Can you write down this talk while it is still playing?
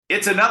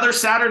It's another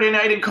Saturday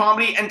night in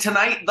comedy, and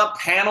tonight the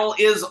panel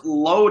is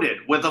loaded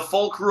with a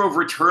full crew of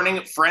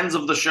returning friends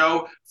of the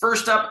show.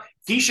 First up,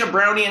 Keisha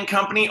Brownie and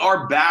company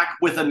are back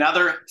with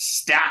another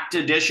stacked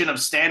edition of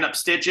Stand-Up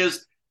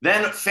Stitches.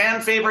 Then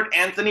fan favorite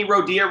Anthony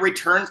Rodia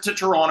returns to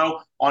Toronto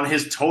on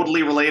his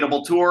Totally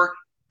Relatable tour.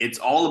 It's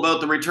all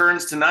about the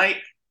returns tonight.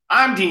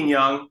 I'm Dean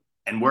Young,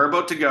 and we're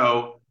about to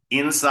go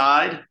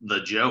inside the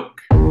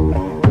joke.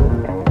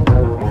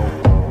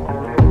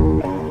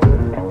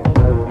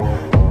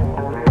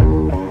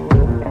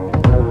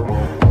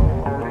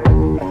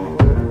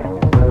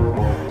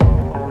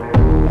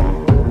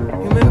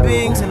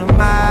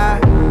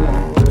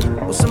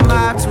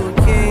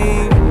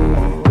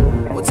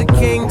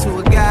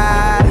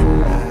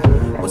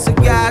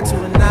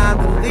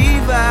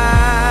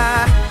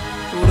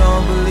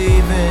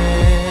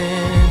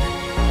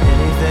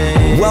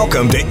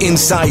 Welcome to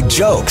Inside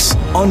Jokes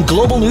on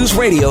Global News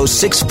Radio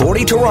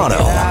 640 Toronto.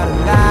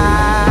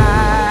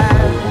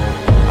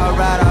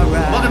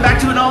 Welcome back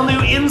to an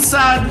all-new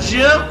Inside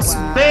Jokes,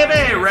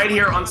 baby, right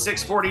here on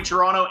 640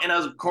 Toronto. And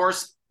of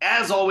course,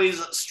 as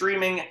always,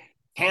 streaming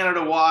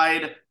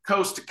Canada-wide,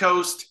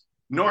 coast-to-coast,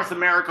 North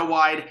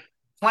America-wide,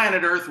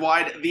 planet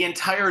Earth-wide, the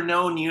entire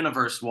known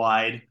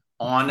universe-wide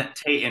on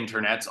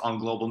internets on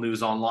Global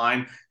News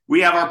Online.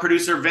 We have our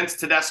producer, Vince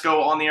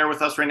Tedesco, on the air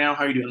with us right now.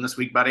 How are you doing this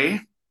week,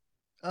 buddy?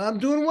 I'm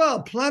doing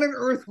well. Planet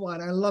Earth-wide.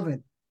 I love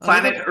it.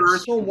 Planet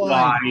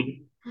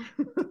Earth-wide.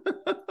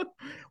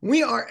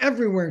 We are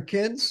everywhere,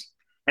 kids.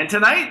 And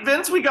tonight,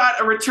 Vince, we got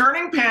a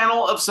returning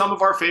panel of some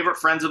of our favorite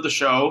friends of the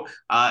show.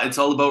 It's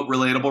all about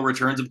relatable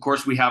returns. Of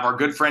course, we have our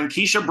good friend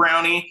Keisha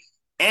Brownie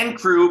and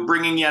crew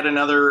bringing yet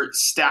another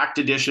stacked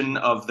edition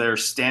of their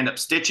Stand-Up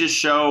Stitches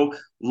show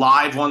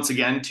live once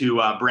again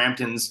to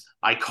Brampton's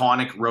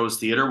iconic Rose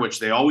Theatre, which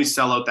they always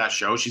sell out that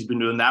show. She's been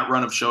doing that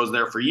run of shows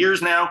there for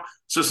years now.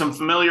 So some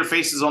familiar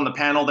faces on the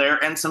panel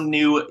there and some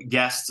new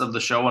guests of the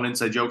show on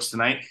Inside Jokes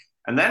tonight.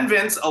 And then,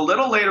 Vince, a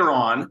little later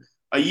on,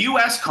 a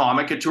U.S.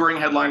 comic, a touring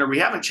headliner we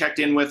haven't checked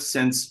in with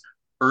since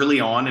early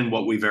on in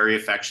what we very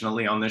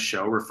affectionately on this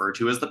show refer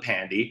to as the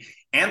Pandy.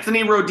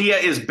 Anthony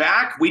Rodia is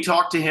back. We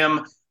talked to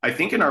him, I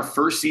think, in our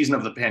first season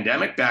of the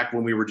pandemic, back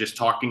when we were just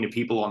talking to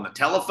people on the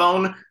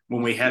telephone,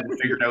 when we hadn't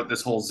figured out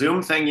this whole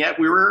Zoom thing yet.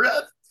 We were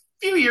a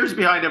few years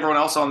behind everyone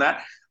else on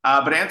that.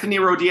 But Anthony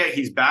Rodia,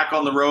 he's back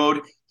on the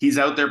road. He's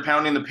out there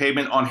pounding the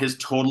pavement on his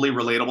Totally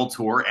Relatable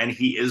tour, and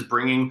he is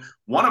bringing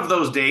one of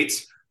those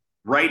dates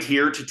right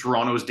here to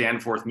Toronto's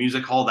Danforth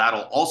Music Hall.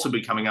 That'll also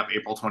be coming up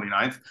April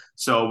 29th.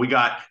 So we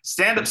got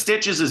Stand-Up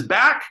Stitches is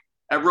back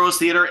at Rose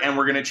Theatre, and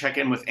we're going to check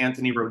in with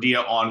Anthony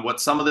Rodia on what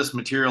some of this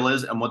material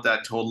is and what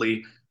that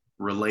Totally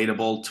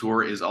Relatable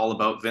tour is all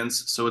about,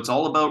 Vince. So it's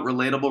all about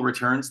relatable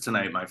returns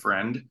tonight, my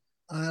friend.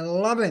 I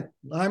love it.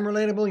 I'm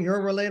relatable.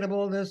 You're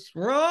relatable.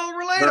 We're all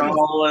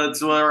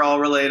relatable. We're all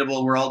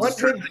relatable. We're all what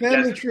just big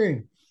family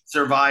tree.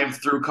 Survive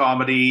through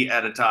comedy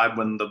at a time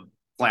when the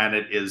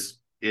planet is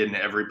in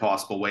every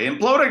possible way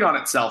imploding on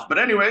itself. But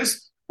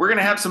anyways, we're going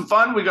to have some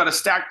fun. We got a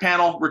stacked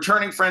panel,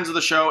 returning friends of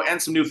the show, and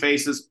some new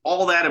faces.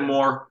 All that and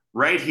more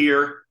right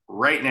here,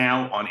 right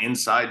now on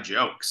Inside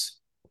Jokes.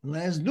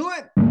 Let's do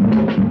it.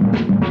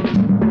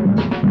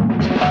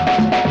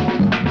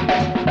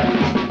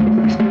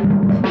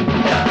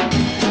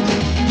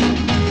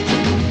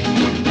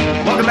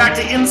 Welcome back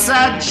to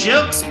Inside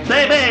Jokes,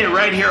 baby,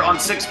 right here on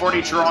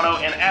 640 Toronto,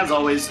 and as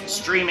always,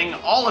 streaming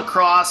all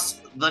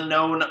across the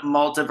known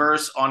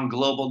multiverse on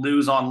Global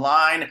News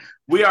Online.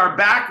 We are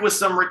back with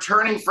some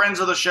returning friends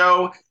of the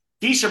show.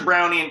 Keisha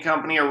Brownie and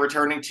company are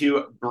returning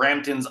to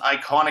Brampton's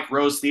iconic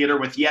Rose Theatre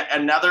with yet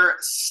another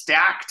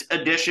stacked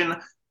edition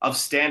of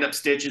Stand-Up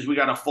Stitches. We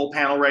got a full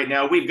panel right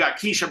now. We've got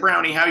Keisha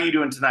Brownie. How are you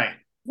doing tonight?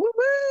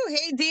 Woo-hoo!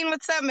 Hey, Dean,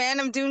 what's up, man?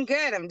 I'm doing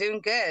good.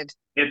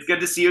 It's good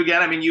to see you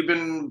again. I mean, you've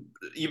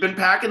been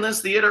packing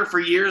this theater for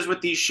years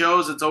with these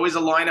shows. It's always a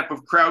lineup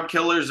of crowd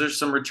killers. There's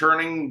some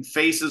returning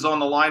faces on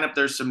the lineup.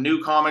 There's some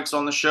new comics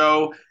on the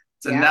show.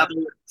 It's another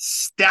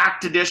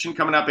stacked edition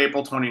coming up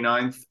April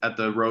 29th at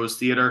the Rose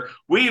Theatre.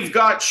 We've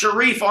got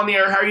Sharif on the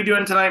air. How are you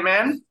doing tonight,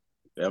 man?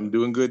 Yeah, I'm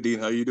doing good, Dean.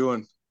 How you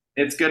doing?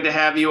 It's good to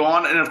have you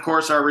on. And, of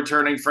course, our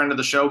returning friend of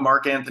the show,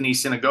 Mark Anthony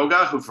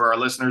Synagoga, who, for our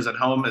listeners at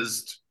home,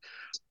 is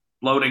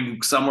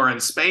floating somewhere in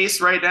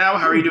space right now.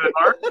 How are you doing,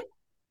 Mark?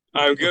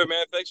 I'm good,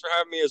 man. Thanks for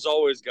having me as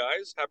always,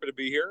 guys. Happy to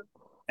be here.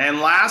 And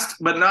last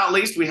but not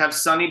least, we have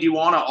Sonny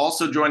Diwana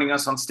also joining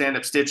us on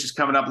Stand-Up Stitches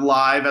coming up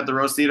live at the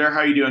Rose Theatre. How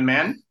are you doing,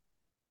 man?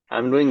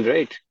 I'm doing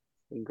great.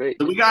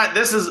 So we got,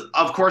 this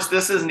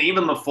isn't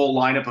even the full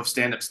lineup of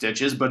Stand-Up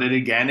Stitches, but it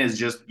again is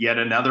just yet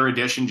another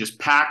edition, just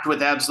packed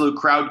with absolute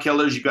crowd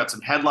killers. You got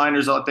some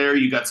headliners out there.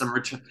 You got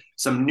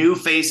some new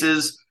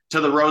faces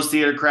to the Rose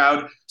Theatre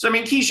crowd. So, I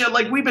mean, Keisha,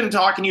 like, we've been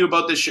talking to you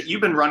about this show.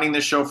 You've been running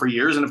this show for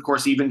years. And of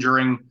course, even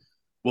during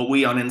what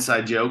we on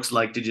Inside Jokes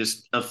like to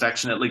just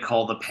affectionately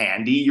call the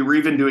Pandy. You were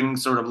even doing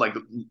sort of like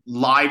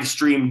live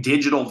stream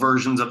digital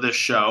versions of this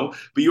show,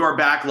 but you are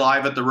back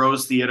live at the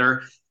Rose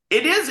Theatre.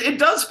 It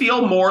does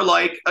feel more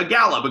like a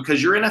gala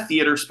because you're in a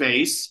theater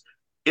space.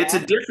 it's a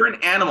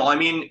different animal. I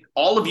mean,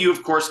 all of you,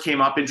 of course,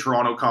 came up in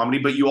Toronto comedy,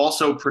 but you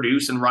also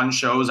produce and run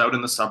shows out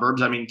in the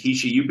suburbs. I mean,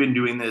 Keisha, you've been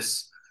doing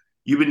this.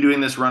 You've been doing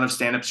this run of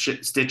stand-up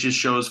stitches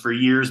shows for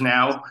years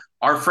now.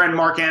 Our friend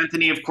Mark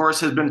Anthony, of course,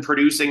 has been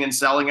producing and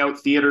selling out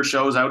theater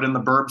shows out in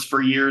the burbs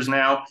for years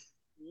now.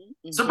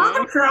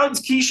 Suburban crowds,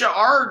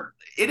 Keisha,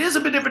 it is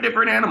a bit of a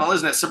different animal,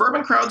 isn't it?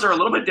 Suburban crowds are a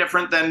little bit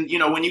different than,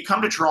 when you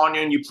come to Toronto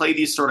and you play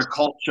these sort of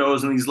cult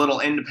shows and these little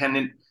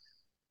independent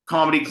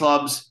comedy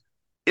clubs.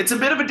 It's a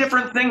bit of a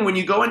different thing when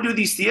you go and do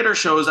these theater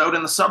shows out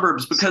in the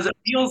suburbs because it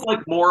feels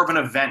like more of an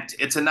event.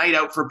 It's a night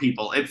out for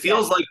people. It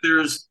feels like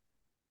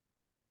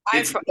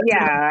I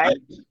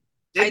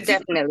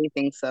definitely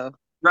think so.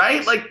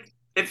 Right? Like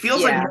it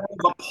feels like more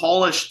of a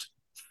polished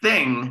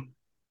thing.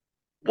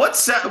 What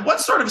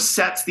sort of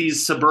sets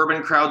these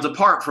suburban crowds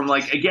apart from,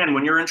 like, again,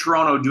 when you're in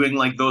Toronto doing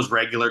like those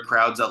regular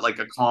crowds at like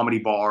a comedy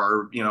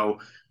bar or,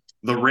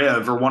 the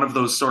Riv or one of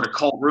those sort of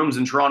cult rooms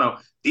in Toronto,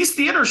 these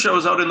theater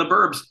shows out in the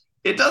burbs,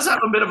 it does have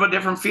a bit of a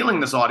different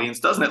feeling, this audience,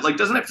 doesn't it? Like,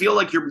 doesn't it feel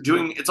like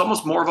it's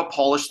almost more of a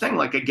polished thing,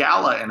 like a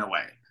gala in a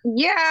way?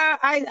 Yeah,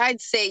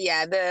 I'd say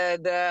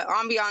the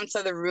ambiance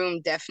of the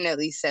room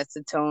definitely sets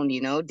the tone,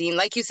 Dean.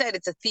 Like you said,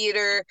 it's a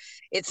theater.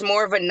 It's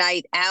more of a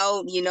night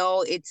out,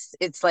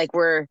 It's like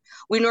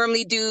we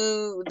normally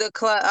do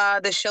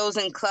the shows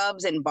in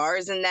clubs and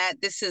bars and that.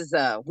 This is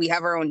we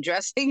have our own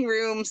dressing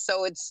room,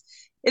 so it's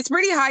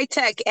pretty high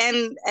tech,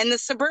 and the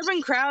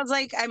suburban crowds,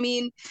 like, I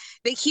mean,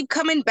 they keep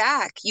coming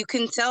back. You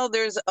can tell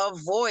there's a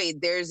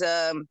void. There's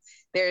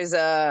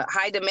a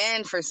high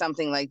demand for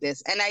something like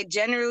this, and I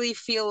generally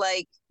feel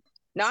like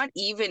not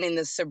even in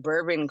the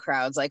suburban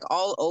crowds, like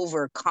all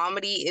over,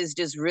 comedy is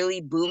just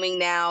really booming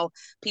now.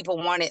 People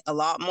want it a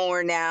lot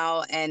more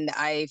now, and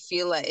I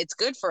feel like it's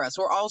good for us.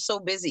 We're all so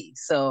busy,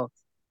 so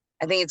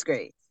I think it's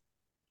great.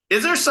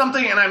 Is there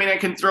something, and I mean, I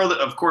can throw that,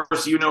 of course,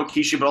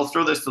 Kishi, but I'll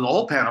throw this to the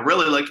whole panel,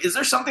 really. Like, is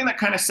there something that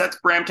kind of sets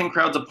Brampton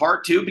crowds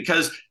apart, too?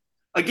 Because,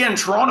 again,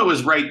 Toronto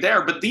is right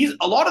there, but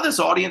a lot of this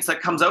audience that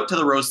comes out to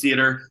the Rose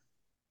Theatre,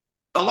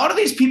 a lot of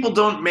these people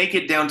don't make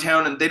it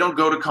downtown, and they don't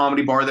go to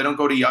Comedy Bar, they don't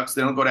go to Yucks,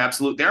 they don't go to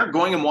Absolute. They aren't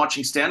going and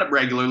watching stand-up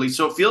regularly,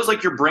 so it feels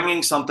like you're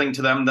bringing something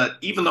to them that,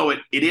 even though it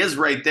is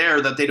right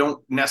there, that they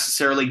don't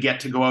necessarily get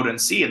to go out and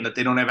see and that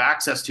they don't have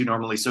access to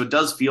normally. So it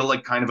does feel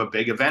like kind of a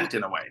big event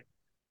in a way.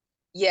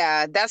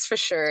 Yeah, that's for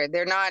sure.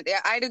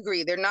 I'd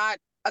agree. They're not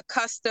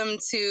accustomed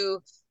to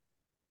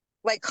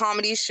like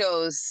comedy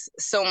shows,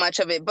 so much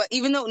of it. But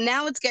even though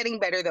now it's getting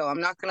better, though,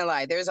 I'm not going to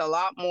lie. There's a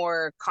lot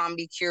more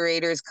comedy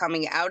curators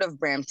coming out of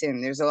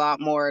Brampton. There's a lot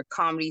more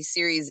comedy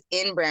series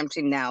in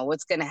Brampton now.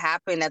 What's going to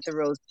happen at the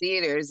Rose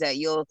Theatre is that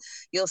you'll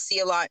see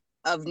a lot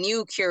of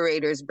new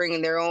curators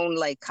bringing their own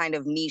like kind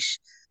of niche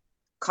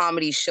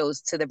comedy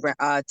shows to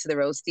the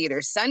Rose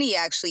Theatre. Sonny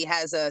actually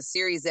has a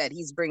series that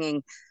he's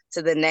bringing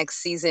to the next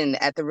season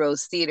at the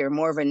Rose Theatre,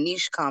 more of a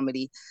niche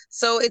comedy.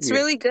 So it's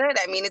really good.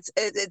 I mean, it's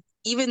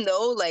even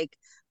though like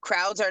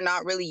crowds are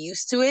not really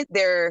used to it,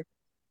 they're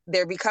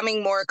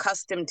becoming more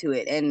accustomed to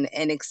it and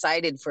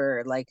excited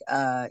for like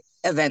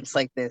events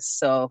like this.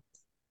 So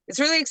it's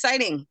really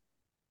exciting.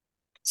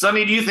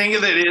 Sonny, do you think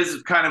that it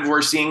is kind of,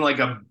 we're seeing like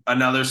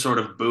another sort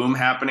of boom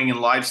happening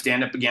in live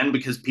stand-up again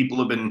because people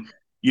have been,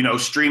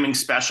 streaming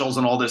specials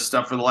and all this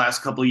stuff for the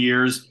last couple of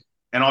years?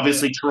 And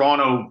obviously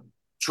Toronto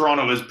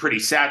is pretty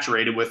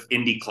saturated with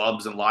indie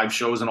clubs and live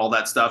shows and all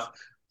that stuff.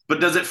 But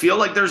does it feel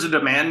like there's a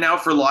demand now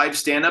for live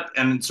stand-up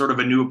and sort of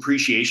a new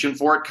appreciation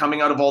for it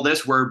coming out of all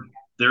this, where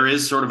there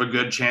is sort of a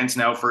good chance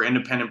now for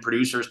independent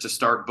producers to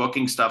start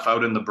booking stuff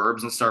out in the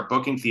burbs and start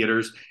booking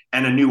theaters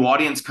and a new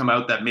audience come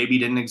out that maybe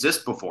didn't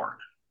exist before?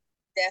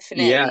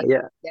 Definitely.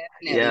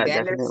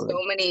 Definitely. There's so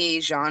many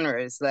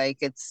genres. Like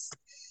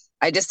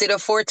I just did a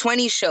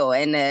 420 show,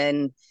 and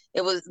then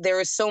there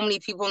were so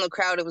many people in the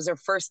crowd. It was their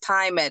first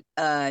time at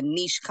a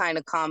niche kind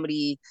of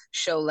comedy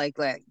show like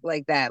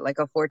that, like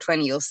a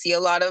 420. You'll see a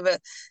lot of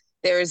it.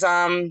 There's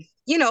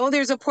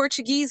there's a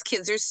Portuguese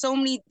kids. There's so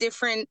many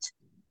different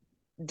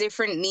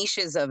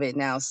niches of it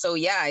now. So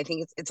yeah, I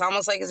think it's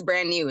almost like it's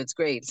brand new. It's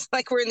great. It's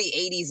like we're in the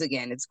 80s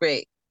again. It's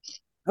great.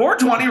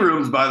 420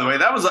 rooms, by the way,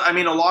 that was, I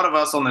mean, a lot of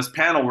us on this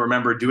panel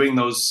remember doing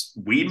those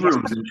weed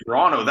rooms in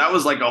Toronto. That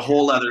was like a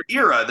whole other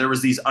era. There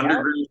was these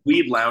underground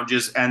weed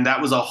lounges, and that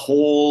was a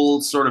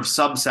whole sort of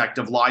subsect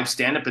of live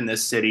stand-up in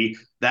this city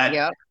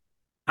that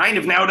kind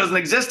of now doesn't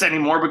exist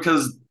anymore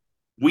because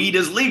weed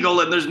is legal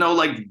and there's no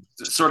like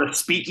sort of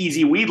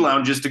speakeasy weed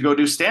lounges to go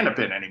do stand-up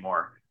in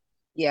anymore.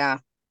 Yeah,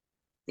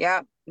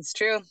 it's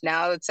true.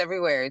 Now it's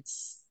everywhere.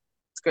 It's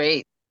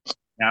great.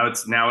 Now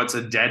it's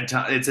a dead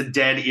time. It's a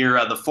dead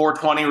era. The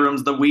 420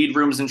 rooms, the weed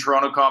rooms in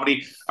Toronto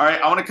comedy. All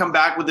right, I want to come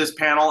back with this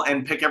panel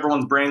and pick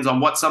everyone's brains on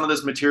what some of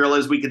this material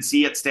is we could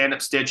see at Stand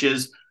Up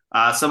Stitches,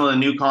 some of the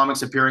new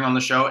comics appearing on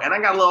the show. And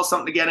I got a little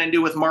something to get into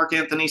with Mark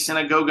Anthony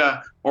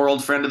Synagoga, our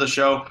old friend of the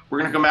show. We're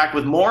going to come back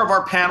with more of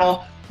our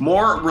panel,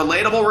 more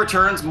relatable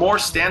returns, more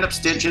Stand Up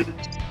Stitches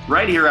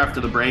right here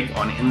after the break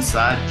on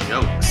Inside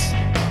Jokes.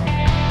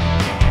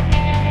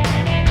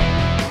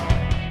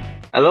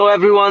 Hello,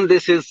 everyone.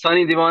 This is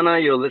Sunny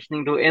Divana. You're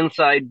listening to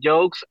Inside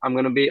Jokes. I'm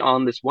going to be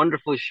on this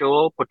wonderful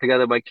show put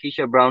together by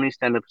Keisha Brownie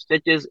Stand Up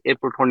Stitches,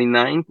 April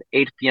 29th,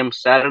 8 p.m.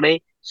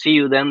 Saturday. See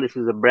you then. This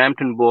is a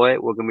Brampton boy.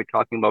 We're going to be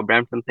talking about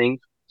Brampton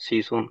things. See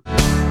you soon.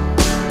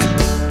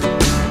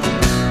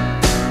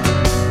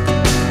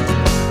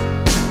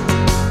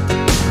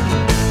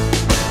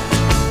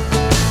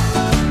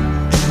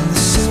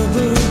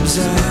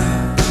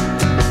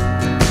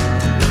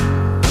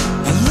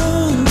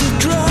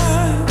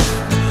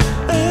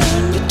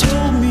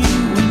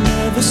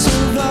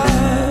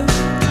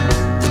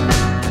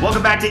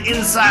 Welcome back to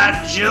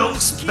Inside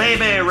Jokes,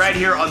 baby, right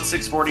here on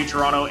 640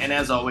 Toronto, and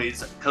as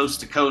always, coast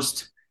to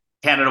coast,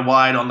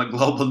 Canada-wide on the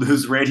Global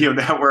News Radio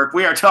Network.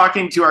 We are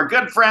talking to our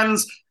good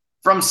friends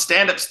from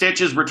Stand Up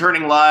Stitches,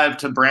 returning live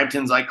to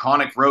Brampton's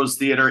iconic Rose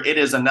Theatre. It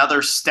is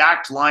another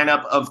stacked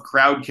lineup of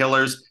crowd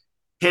killers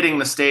hitting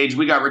the stage.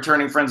 We got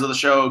returning friends of the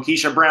show,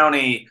 Keisha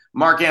Brownie,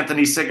 Mark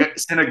Anthony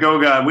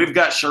Synagoga. We've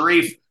got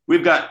Sharif.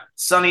 We've got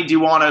Sunny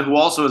Diwana, who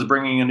also is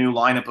bringing a new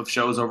lineup of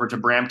shows over to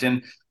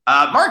Brampton.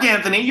 Mark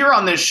Anthony, you're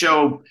on this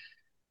show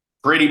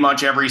pretty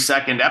much every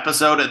second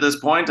episode at this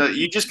point.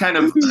 You just kind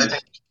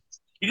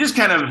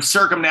of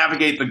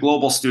circumnavigate the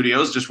global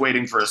studios, just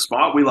waiting for a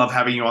spot. We love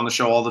having you on the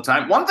show all the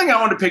time. One thing I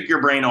want to pick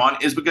your brain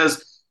on is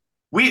because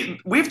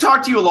we've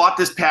talked to you a lot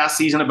this past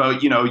season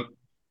about,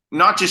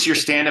 not just your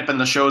stand-up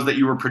and the shows that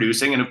you were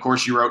producing, and of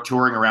course you were out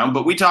touring around,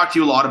 but we talked to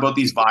you a lot about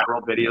these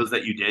viral videos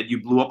that you did.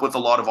 You blew up with a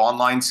lot of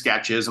online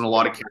sketches and a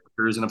lot of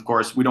characters, and of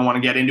course we don't want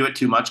to get into it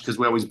too much because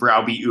we always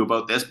browbeat you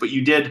about this, but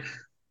you did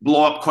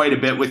blow up quite a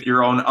bit with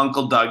your own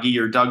Uncle Dougie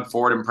or Doug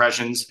Ford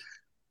impressions.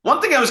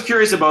 One thing I was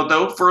curious about,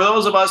 though, for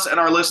those of us and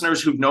our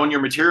listeners who've known your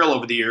material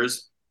over the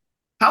years,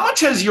 how much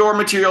has your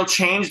material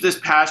changed this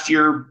past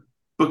year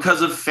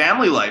because of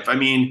family life? I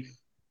mean,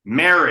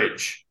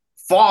 marriage,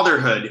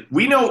 fatherhood.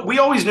 We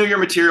always knew your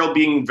material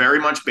being very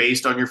much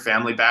based on your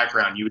family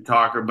background. You would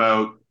talk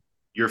about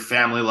your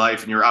family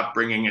life and your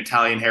upbringing,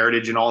 Italian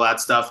heritage, and all that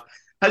stuff.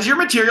 Has your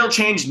material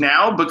changed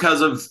now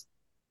because of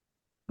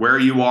where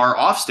you are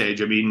off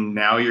stage? I mean,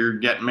 now you're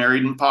getting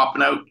married and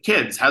popping out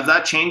kids. Has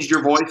that changed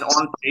your voice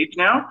on stage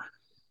now?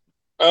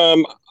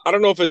 I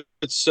don't know if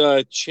it's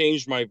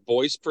changed my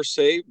voice per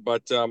se,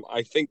 but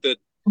I think that,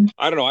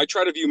 I don't know, I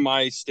try to view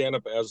my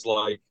stand-up as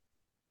like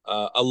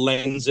a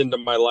lens into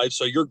my life.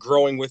 So you're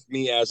growing with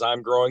me as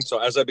I'm growing. So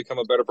as I become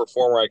a better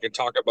performer, I can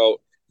talk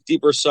about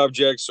deeper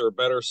subjects or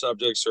better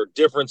subjects or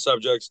different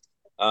subjects.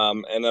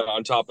 And then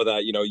on top of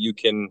that, you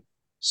can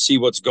see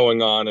what's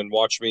going on and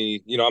watch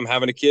me. I'm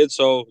having a kid,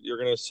 so you're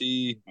going to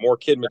see more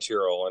kid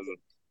material. And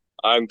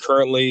I'm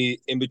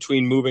currently in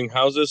between moving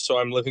houses, so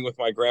I'm living with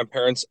my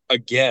grandparents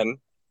again,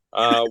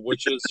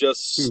 which is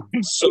just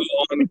so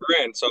on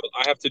brand. So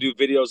I have to do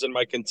videos in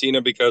my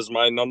cantina because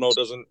my nonno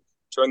doesn't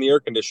turn the air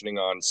conditioning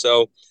on.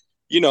 So,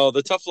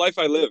 the tough life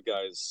I live,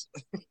 guys.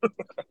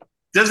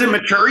 Does it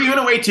mature you in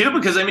a way too?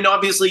 Because I mean,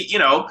 obviously,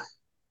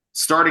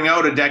 starting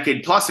out a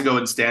decade plus ago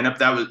in stand-up,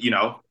 that was,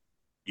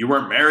 you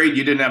weren't married,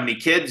 you didn't have any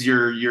kids,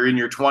 you're in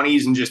your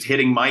 20s and just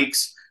hitting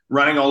mics,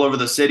 running all over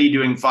the city,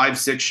 doing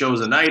 5-6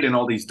 shows a night in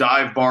all these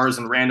dive bars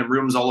and random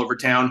rooms all over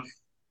town.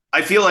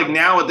 I feel like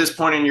now at this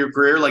point in your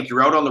career, like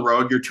you're out on the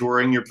road, you're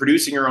touring, you're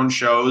producing your own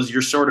shows,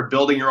 you're sort of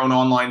building your own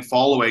online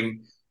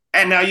following.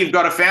 And now you've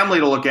got a family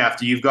to look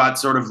after. You've got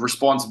sort of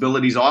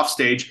responsibilities off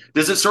stage.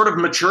 Does it sort of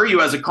mature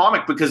you as a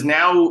comic? Because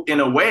now, in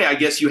a way, I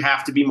guess you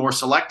have to be more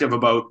selective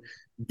about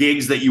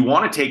gigs that you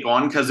want to take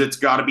on because it's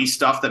got to be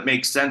stuff that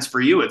makes sense for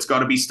you. It's got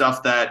to be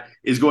stuff that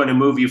is going to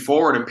move you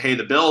forward and pay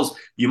the bills.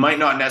 You might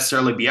not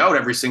necessarily be out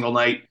every single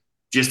night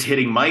just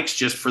hitting mics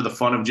just for the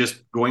fun of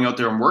just going out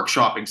there and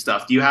workshopping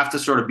stuff. Do you have to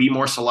sort of be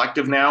more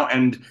selective now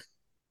and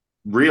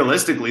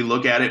realistically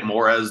look at it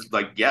more as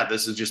like, yeah,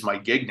 this is just my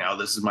gig now.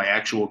 This is my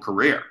actual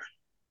career?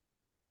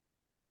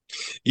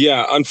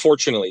 Yeah,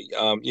 unfortunately,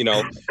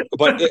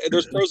 but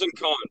there's pros and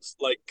cons,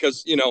 like,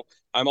 because,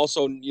 I'm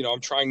also, I'm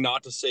trying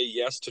not to say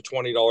yes to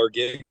 $20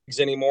 gigs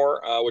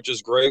anymore, which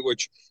is great,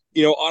 which,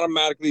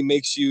 automatically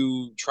makes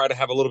you try to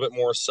have a little bit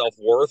more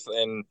self-worth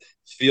and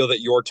feel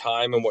that your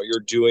time and what you're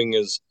doing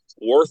is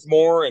worth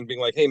more, and being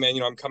like, hey man,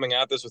 I'm coming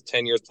at this with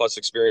 10 years plus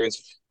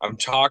experience. I'm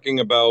talking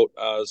about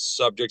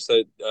subjects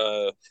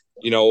that,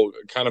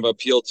 kind of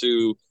appeal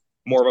to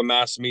more of a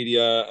mass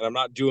media, and I'm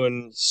not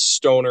doing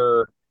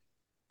stoner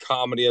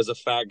comedy as a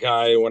fat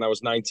guy when I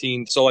was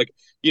 19. So like,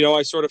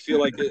 I sort of feel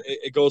like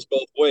it goes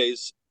both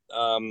ways.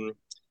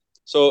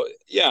 So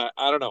yeah,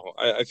 I don't know.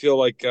 I feel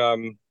like,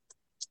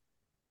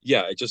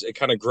 yeah, it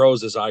kind of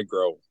grows as I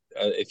grow,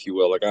 if you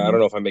will. Like, I don't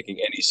know if I'm making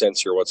any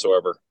sense here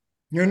whatsoever.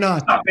 You're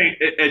not.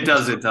 It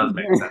does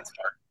make sense.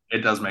 It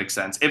does make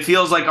sense. It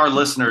feels like our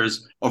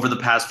listeners over the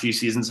past few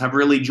seasons have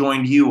really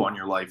joined you on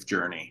your life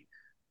journey.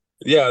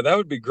 Yeah, that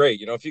would be great.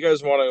 If you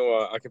guys want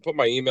to, I can put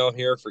my email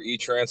here for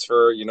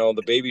e-transfer.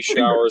 The baby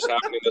shower is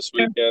happening this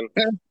weekend.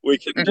 We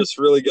can just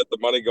really get the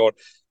money going.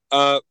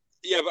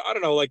 Yeah, but I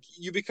don't know, like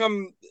you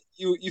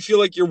feel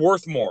like you're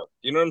worth more.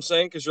 You know what I'm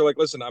saying? Because you're like,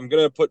 listen, I'm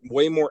going to put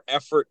way more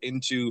effort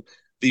into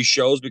these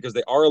shows because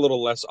they are a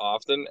little less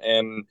often.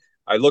 And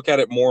I look at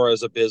it more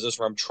as a business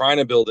where I'm trying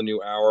to build a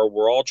new hour.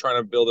 We're all trying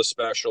to build a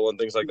special and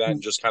things like that,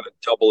 and just kind of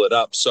double it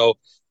up. So,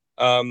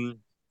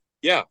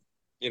 yeah,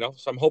 so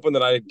I'm hoping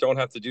that I don't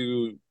have to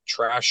do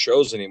trash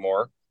shows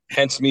anymore.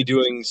 Hence me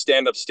doing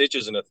stand-up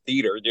stitches in a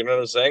theater. You know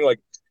what I'm saying? Like,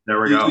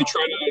 There we go. you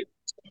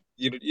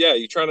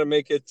try to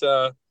make it,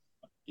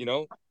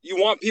 you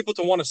want people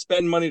to want to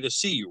spend money to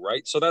see you,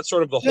 right? So that's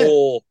sort of the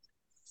whole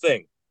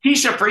thing.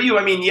 Keisha, for you,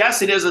 I mean,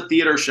 yes, it is a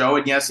theater show,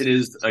 and yes, it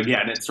is,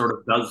 again, it sort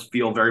of does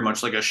feel very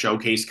much like a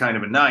showcase kind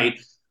of a night.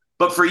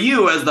 But for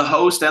you as the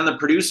host and the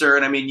producer,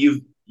 and I mean,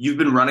 you've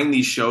been running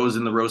these shows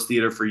in the Rose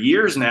Theater for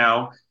years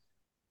now,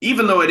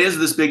 even though it is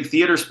this big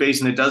theater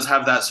space and it does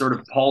have that sort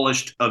of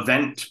polished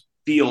event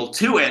feel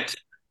to it,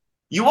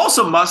 you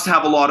also must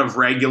have a lot of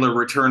regular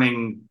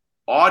returning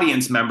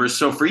audience members.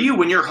 So for you,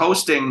 when you're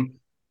hosting,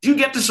 do you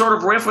get to sort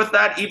of riff with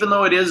that, even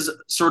though it is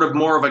sort of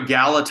more of a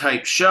gala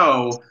type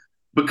show?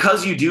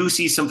 Because you do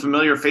see some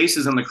familiar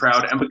faces in the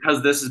crowd, and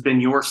because this has been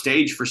your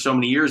stage for so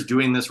many years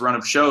doing this run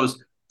of shows,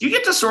 do you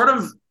get to sort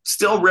of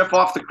still riff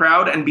off the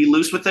crowd and be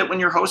loose with it when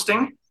you're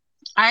hosting?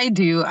 I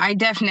do. I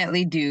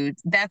definitely do.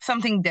 That's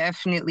something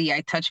definitely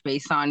I touch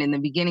base on in the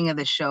beginning of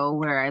the show,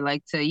 where I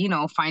like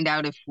to, find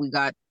out if we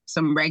got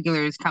some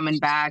regulars coming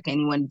back,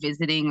 anyone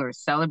visiting or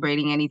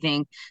celebrating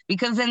anything,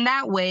 because in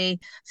that way,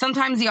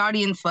 sometimes the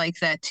audience likes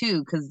that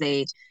too, because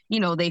they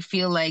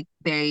feel like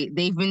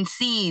they've been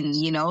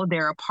seen,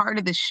 they're a part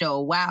of the show.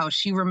 Wow,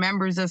 she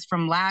remembers us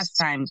from last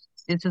time.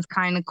 This is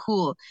kind of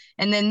cool.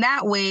 And then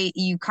that way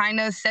you kind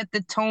of set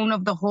the tone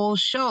of the whole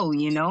show,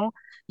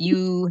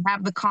 You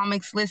have the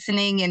comics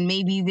listening, and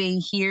maybe they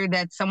hear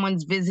that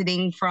someone's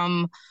visiting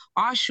from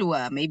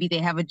Oshawa. Maybe they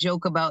have a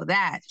joke about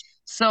that.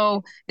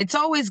 So it's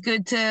always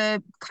good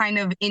to kind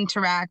of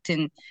interact.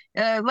 And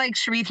like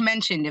Sharif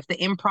mentioned, if the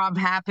improv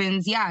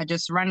happens,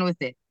 just run with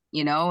it,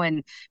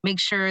 and make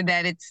sure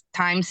that it's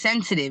time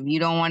sensitive. You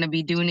don't want to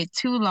be doing it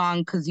too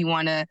long, because you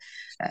want to,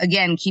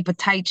 again, keep a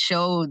tight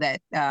show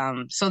that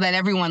so that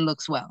everyone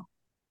looks well.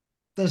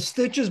 Does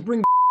Stitches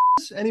bring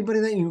anybody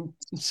that you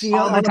see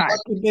All on the a time.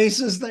 monthly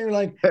basis that you're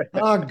like,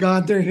 oh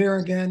God, they're here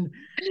again.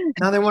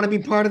 Now they want to be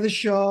part of the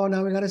show.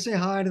 Now we got to say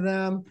hi to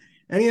them.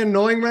 Any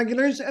annoying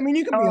regulars? I mean,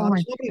 you can be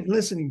honest. Nobody's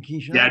listening,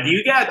 Keisha. Yeah.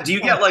 Do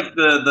you get like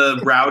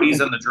the rowdies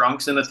and the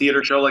drunks in a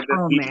theater show like this,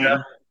 Keisha?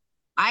 Man.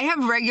 I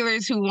have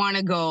regulars who want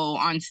to go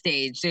on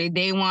stage.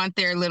 They want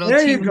their little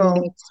There you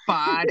 2-minute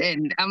spot,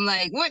 and I'm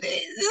like, what?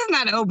 This is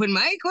not an open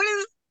mic. What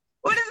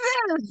is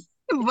this?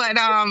 But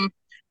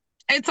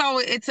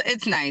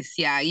it's nice.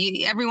 Yeah,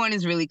 everyone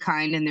is really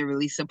kind and they're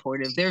really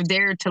supportive. They're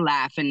there to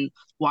laugh and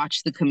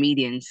watch the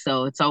comedians,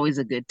 so it's always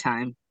a good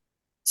time.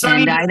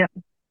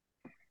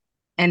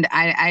 And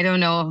I don't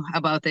know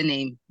about the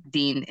name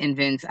Dean and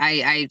Vince.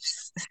 I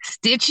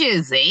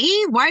Stitches,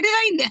 eh? Why did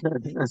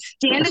I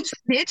stand up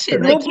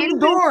Stitches? Open the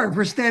door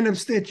for stand up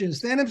Stitches.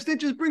 Stand up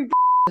Stitches bring.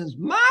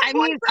 My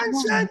boyfriend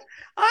said,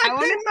 I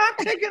paid my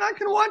ticket. I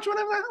can watch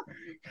whatever.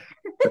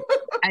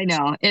 I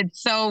know,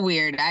 it's so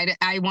weird.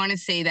 I want to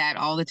say that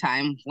all the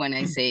time when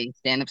I say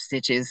stand up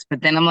Stitches,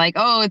 but then I'm like,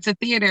 oh, it's a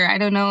theater. I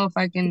don't know if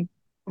I can.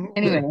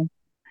 Anyway,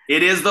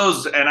 it is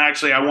those, and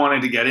actually, I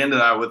wanted to get into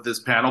that with this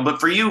panel, but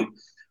for you,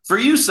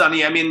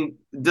 Sonny, I mean,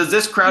 does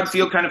this crowd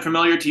feel kind of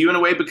familiar to you in a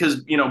way?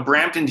 Because,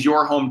 Brampton's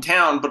your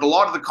hometown, but a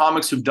lot of the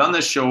comics who've done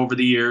this show over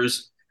the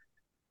years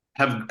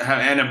have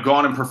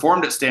gone and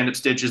performed at Stand Up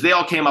Stitches. They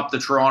all came up the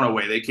Toronto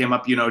way. They came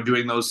up,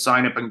 doing those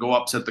sign up and go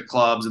ups at the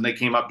clubs, and they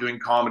came up doing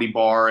Comedy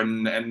Bar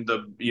and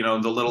the,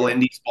 the little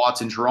indie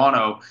spots in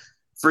Toronto.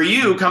 For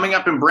you, coming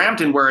up in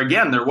Brampton, where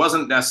again, there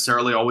wasn't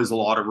necessarily always a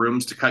lot of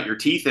rooms to cut your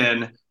teeth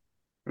in,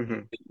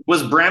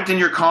 was Brampton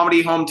your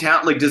comedy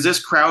hometown? Like, does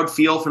this crowd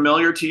feel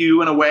familiar to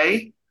you in a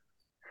way?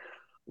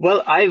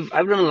 Well, I've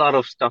done a lot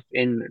of stuff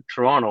in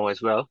Toronto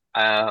as well.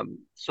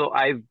 So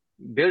I've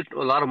built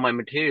a lot of my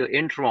material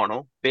in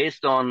Toronto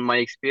based on my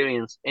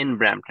experience in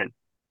Brampton.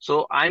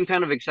 So I'm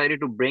kind of excited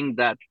to bring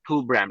that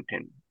to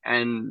Brampton,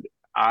 and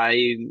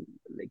I'm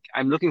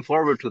looking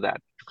forward to that,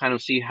 to kind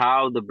of see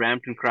how the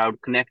Brampton crowd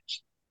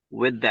connects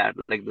with that,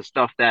 like the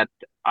stuff that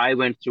I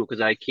went through, because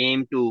I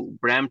came to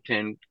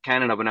Brampton,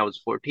 Canada when I was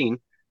 14.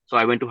 So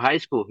I went to high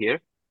school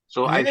here.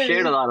 So I've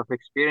shared a lot of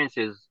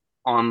experiences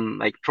on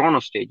like Toronto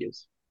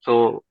stages.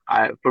 So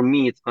for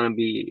me, it's gonna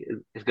be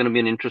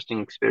an interesting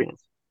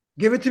experience.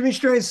 Give it to me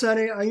straight,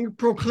 Sonny. Are you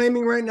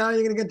proclaiming right now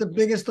you're gonna get the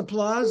biggest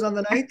applause on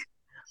the night?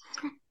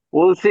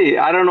 We'll see.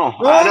 I don't know.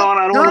 I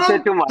don't want to say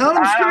too much. Tell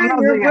him straight.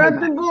 You're a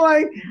Brampton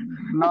boy.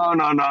 No.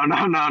 You're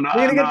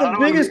gonna get the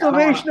biggest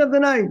ovation of the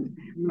night.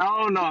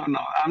 No.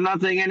 I'm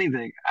not saying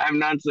anything.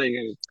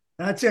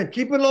 That's it.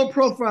 Keep it low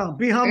profile.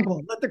 Be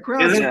humble. Let the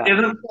crowd.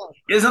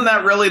 Isn't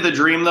that really the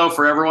dream, though,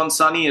 for everyone,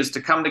 Sonny, is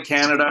to come to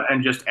Canada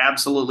and just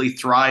absolutely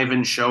thrive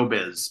in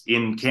showbiz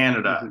in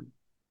Canada?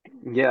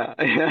 Yeah.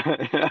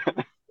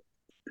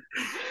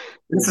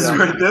 This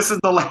is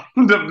the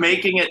land of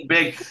making it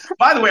big.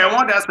 By the way, I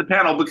wanted to ask the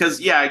panel because,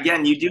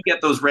 again, you do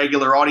get those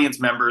regular audience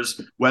members,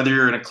 whether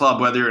you're in a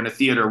club, whether you're in a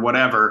theater,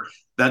 whatever,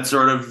 that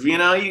sort of, you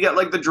get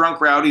like the drunk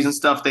rowdies and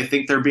stuff. They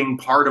think they're being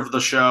part of the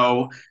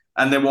show.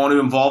 and they want to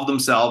involve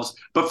themselves.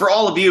 But for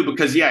all of you,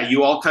 because yeah,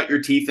 you all cut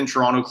your teeth in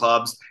Toronto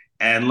clubs.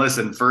 And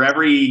listen, for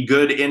every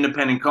good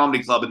independent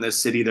comedy club in this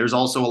city, there's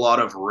also a lot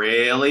of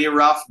really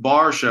rough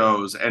bar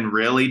shows and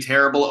really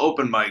terrible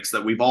open mics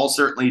that we've all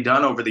certainly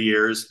done over the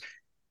years.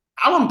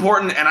 How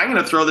important, and I'm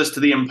going to throw this to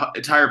the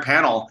entire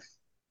panel,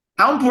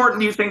 how important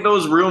do you think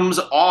those rooms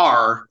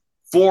are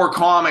for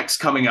comics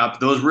coming up?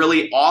 Those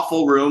really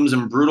awful rooms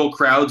and brutal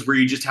crowds where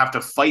you just have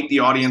to fight the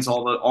audience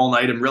all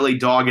night and really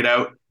dog it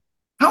out.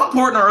 How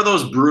important are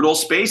those brutal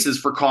spaces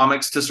for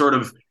comics to sort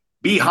of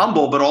be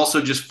humble, but also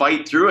just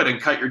fight through it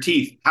and cut your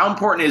teeth? How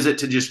important is it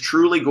to just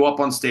truly go up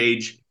on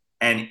stage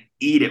and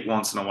eat it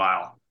once in a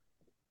while?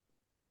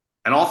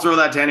 And I'll throw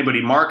that to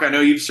anybody. Mark, I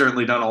know you've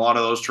certainly done a lot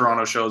of those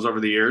Toronto shows over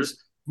the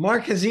years.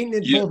 Mark has eaten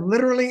it both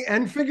literally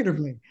and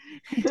figuratively.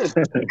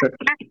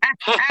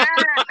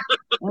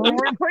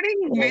 We're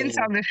putting Vince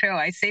on the show.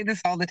 I say this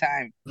all the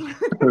time.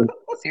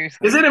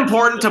 Seriously. Is it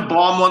important to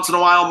bomb once in a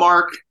while,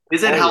 Mark?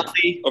 Is it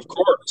healthy? Of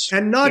course.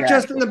 And not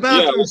just in the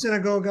bathroom,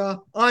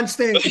 synagogue, on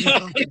stage.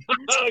 Oh,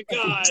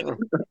 God.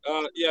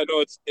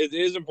 It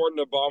is important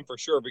to bomb for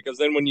sure, because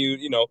then when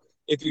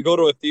if you go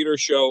to a theater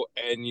show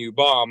and you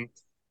bomb,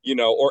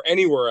 or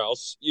anywhere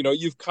else, you're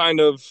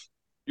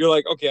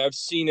like, okay, I've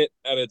seen it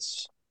at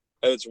its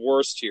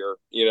worst here,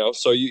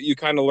 so you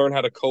kind of learn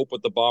how to cope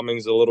with the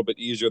bombings a little bit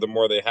easier the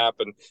more they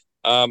happen.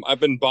 I've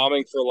been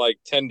bombing for like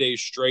 10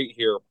 days straight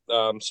here,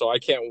 so I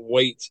can't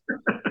wait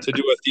to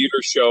do a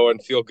theater show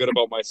and feel good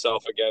about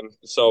myself again.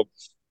 So,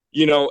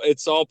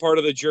 it's all part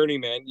of the journey,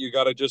 man. You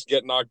got to just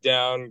get knocked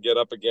down, get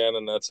up again,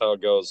 and that's how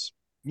it goes.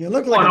 You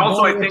look like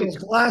I think those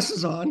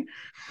glasses on.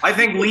 I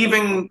think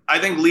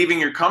leaving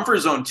your comfort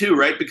zone too,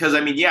 right? Because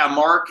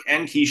Mark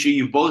and Keisha,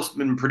 you've both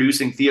been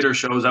producing theater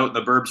shows out in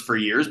the burbs for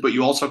years, but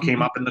you also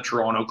came up in the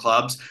Toronto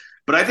clubs.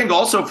 But I think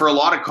also for a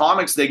lot of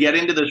comics, they get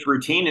into this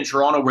routine in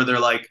Toronto where they're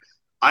like,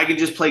 I can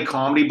just play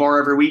comedy bar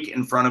every week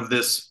in front of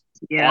this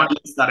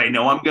audience that I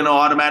know I'm going to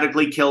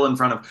automatically kill in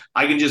front of.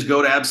 I can just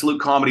go to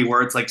Absolute Comedy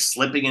where it's like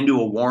slipping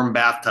into a warm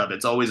bathtub.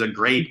 It's always a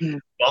great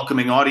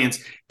welcoming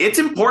audience. It's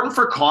important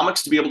for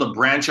comics to be able to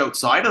branch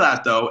outside of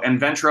that, though, and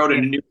venture out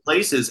into new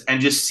places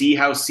and just see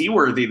how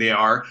seaworthy they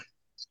are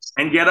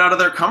and get out of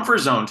their comfort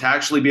zone to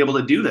actually be able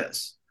to do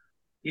this.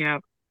 Yeah,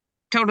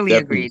 totally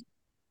agreed.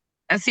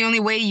 That's the only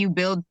way you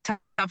build tough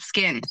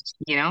skin,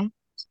 and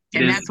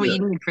that's what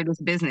you need for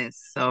this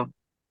business. So,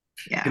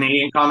 yeah.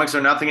 Canadian comics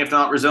are nothing if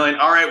not resilient.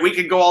 All right, we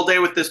could go all day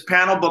with this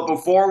panel, but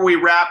before we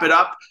wrap it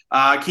up,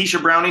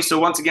 Keisha Brownie, so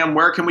once again,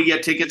 where can we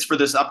get tickets for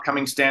this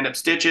upcoming stand-up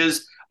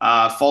Stitches?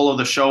 Follow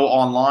the show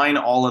online,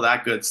 all of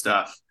that good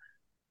stuff.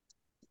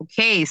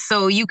 Okay,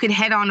 so you could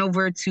head on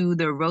over to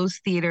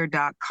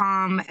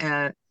therosetheater.com.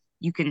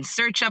 You can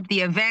search up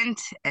the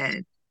event at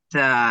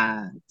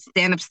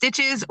Stand Up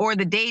Stitches, or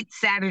the date,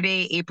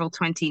 Saturday, April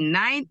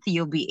 29th.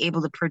 You'll be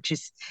able to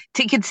purchase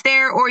tickets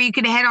there, or you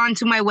can head on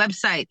to my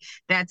website.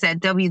 That's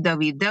at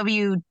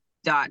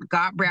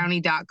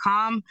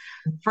www.gotbrownie.com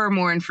for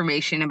more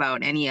information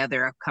about any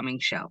other upcoming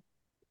show.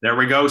 There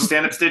we go.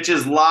 Stand Up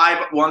Stitches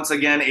live once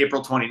again,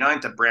 April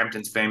 29th at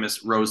Brampton's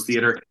famous Rose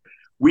Theater.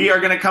 We are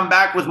going to come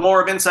back with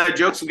more of Inside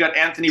Jokes. We've got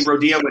Anthony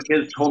Rodia with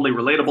his Totally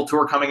Relatable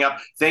tour coming up.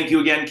 Thank you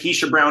again,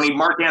 Keisha Brownie,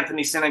 Mark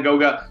Anthony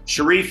Synagoga,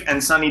 Sharif,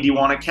 and Sunny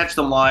Diwana. Catch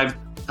them live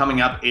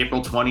coming up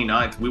April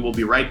 29th. We will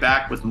be right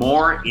back with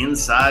more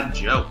Inside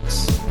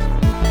Jokes.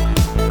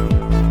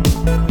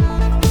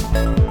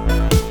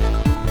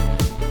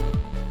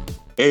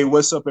 Hey,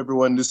 what's up,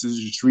 everyone? This is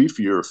Sharif,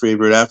 your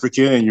favorite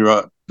African, and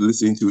you're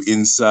listening to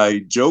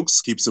Inside Jokes.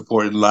 Keep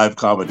supporting live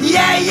comedy.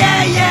 Yeah,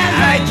 yeah, yeah.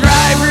 I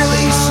drive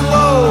really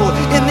slow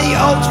in the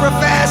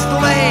ultra-fast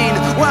lane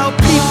while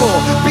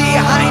people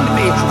behind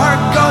me are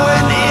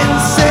going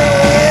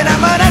insane.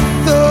 I'm gonna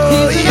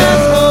throw you.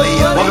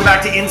 Welcome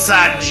back to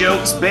Inside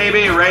Jokes,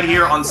 baby, right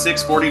here on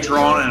 640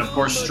 Toronto, and of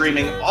course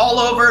streaming all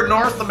over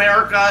North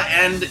America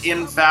and,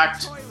 in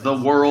fact, the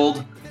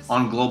world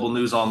on Global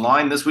News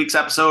Online. This week's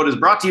episode is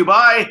brought to you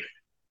by,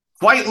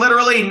 quite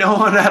literally, no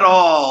one at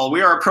all.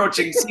 We are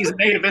approaching season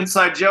 8 of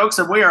Inside Jokes,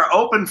 and we are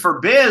open for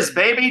biz,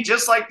 baby,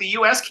 just like the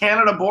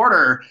U.S.-Canada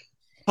border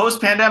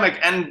post-pandemic.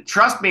 And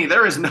trust me,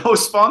 there is no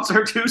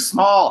sponsor too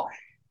small.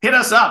 Hit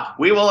us up.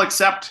 We will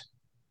accept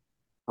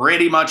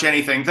pretty much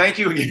anything. Thank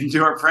you again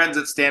to our friends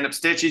at Stand Up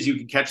Stitches. You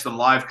can catch them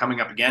live coming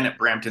up again at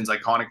Brampton's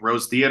iconic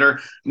Rose Theater.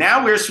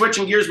 Now we're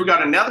switching gears. We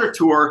got another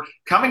tour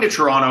coming to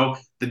Toronto,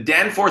 the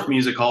Danforth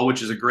Music Hall,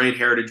 which is a great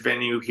heritage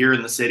venue here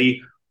in the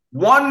city.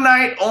 One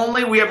night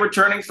only. We have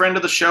returning friend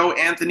of the show,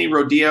 Anthony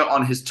Rodia,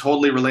 on his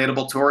Totally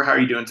Relatable tour. How are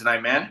you doing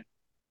tonight, man?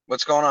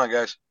 What's going on,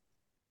 guys?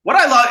 What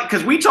I love,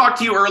 because we talked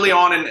to you early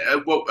on, and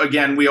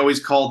again, we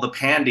always call the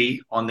pandy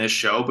on this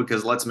show,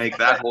 because let's make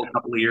that whole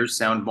couple of years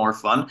sound more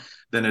fun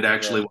than it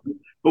actually was.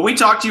 But we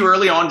talked to you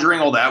early on during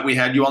all that. We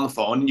had you on the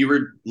phone, and you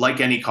were, like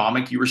any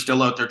comic, you were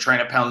still out there trying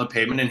to pound the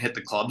pavement and hit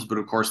the clubs. But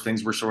of course,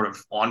 things were sort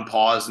of on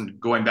pause and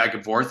going back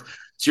and forth.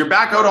 So you're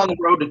back out on the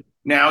road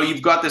now.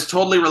 You've got this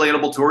Totally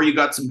Relatable tour. You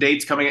got some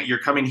dates coming. You're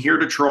coming here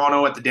to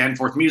Toronto at the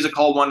Danforth Music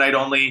Hall one night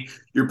only.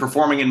 You're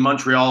performing in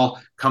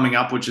Montreal coming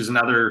up, which is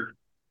another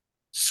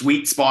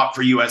sweet spot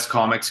for US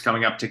comics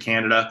coming up to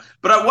Canada.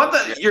 But I want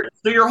that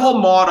your whole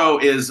motto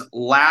is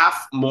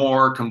laugh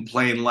more,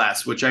 complain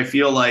less, which I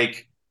feel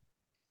like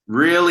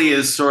really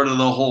is sort of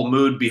the whole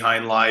mood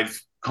behind live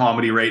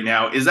comedy right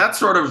now. Is that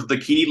sort of the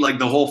key, like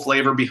the whole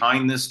flavor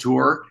behind this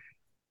tour?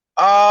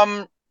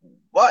 Um,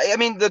 well, I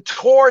mean, the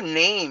tour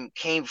name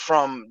came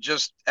from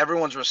just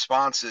everyone's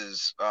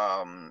responses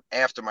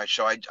after my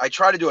show. I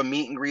try to do a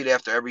meet and greet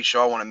after every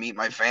show. I want to meet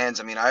my fans.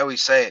 I mean, I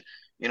always say it,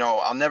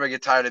 I'll never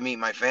get tired of meeting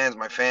my fans.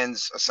 My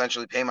fans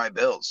essentially pay my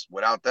bills.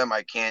 Without them,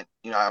 I can't,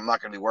 I'm not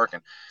going to be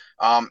working.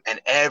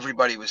 And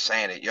everybody was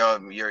saying it. Yo,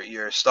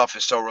 your stuff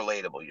is so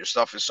relatable. Your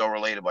stuff is so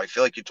relatable. I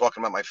feel like you're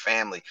talking about my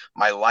family,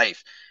 my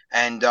life.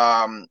 And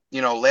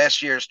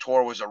last year's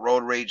tour was a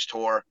road rage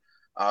tour.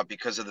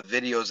 Because of the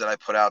videos that I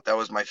put out. That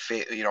was my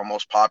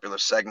most popular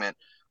segment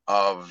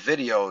of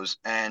videos,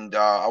 and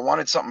I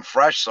wanted something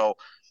fresh, so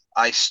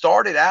I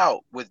started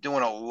out with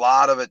doing a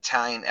lot of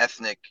Italian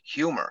ethnic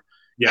humor,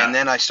 and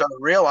then I started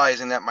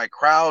realizing that my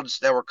crowds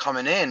that were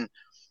coming in,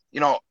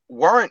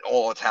 weren't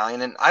all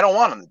Italian, and I don't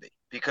want them to be,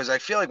 because I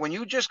feel like when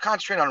you just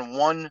concentrate on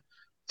one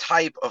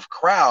type of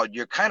crowd,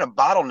 you're kind of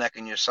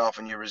bottlenecking yourself,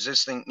 and you're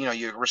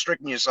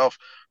restricting yourself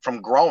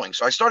from growing.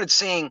 So I started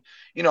seeing,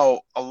 a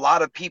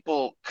lot of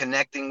people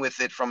connecting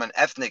with it from an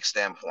ethnic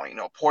standpoint,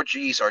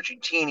 Portuguese,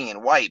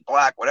 Argentinian, white,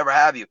 black, whatever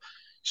have you.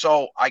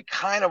 So I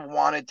kind of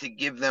wanted to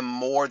give them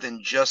more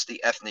than just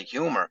the ethnic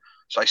humor.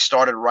 So I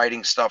started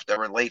writing stuff that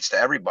relates to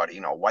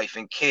everybody, wife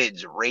and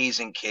kids,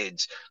 raising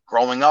kids,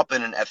 growing up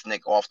in an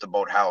ethnic off the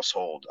boat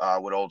household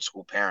with old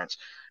school parents.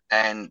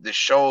 And the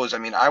shows, I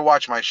mean, I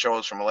watch my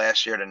shows from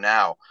last year to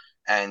now.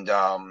 And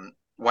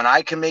when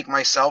I can make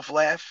myself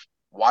laugh,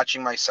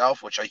 watching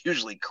myself, which I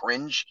usually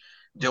cringe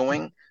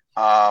doing,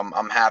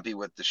 I'm happy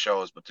with the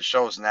shows. But the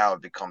shows now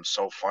have become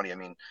so funny. I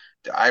mean,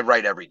 I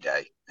write every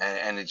day,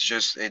 and it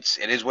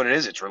is what it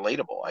is. It's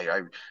relatable.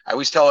 I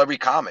always tell every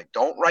comic,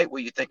 don't write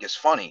what you think is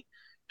funny,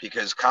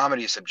 because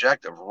comedy is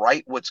subjective.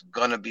 Write what's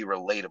gonna be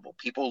relatable.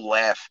 People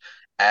laugh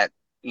at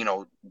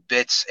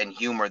bits and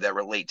humor that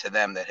relate to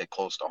them, that hit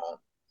close to home.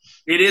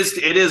 It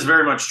is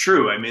very much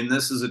true. I mean,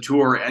 this is a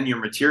tour and your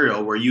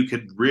material where you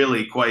could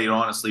really, quite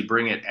honestly,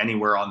 bring it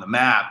anywhere on the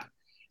map,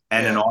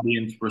 and an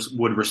audience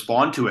would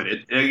respond to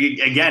it.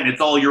 Again,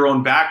 it's all your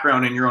own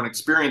background and your own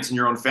experience and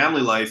your own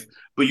family life,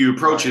 but you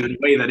approach it in a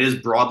way that is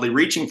broadly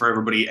reaching for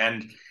everybody.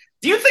 And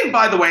do you think,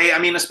 by the way, I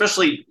mean,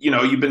 especially,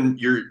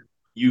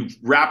 you've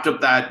wrapped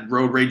up that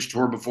road rage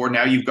tour before.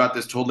 Now you've got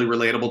this totally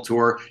relatable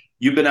tour.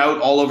 You've been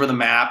out all over the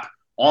map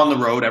on the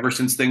road ever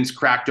since things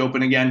cracked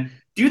open again.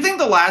 Do you think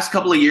the last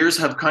couple of years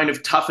have kind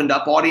of toughened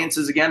up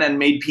audiences again and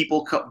made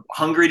people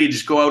hungry to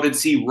just go out and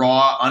see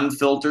raw,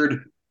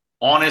 unfiltered,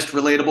 honest,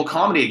 relatable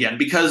comedy again?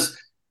 Because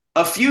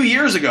a few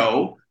years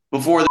ago,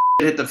 before the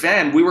hit the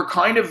fan, we were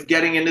kind of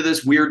getting into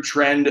this weird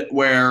trend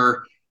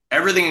where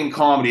everything in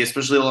comedy,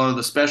 especially a lot of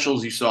the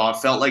specials you saw,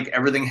 felt like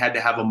everything had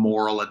to have a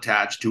moral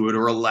attached to it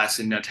or a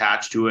lesson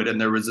attached to it.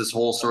 And there was this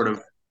whole sort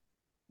of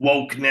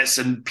wokeness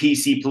and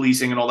PC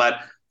policing and all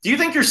that. Do you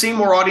think you're seeing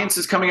more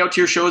audiences coming out to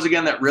your shows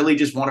again that really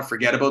just want to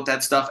forget about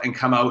that stuff and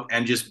come out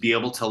and just be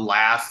able to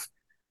laugh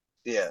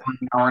for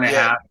an hour and a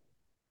half?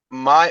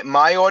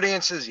 My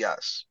audiences,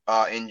 yes.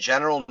 In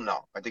general,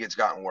 no. I think it's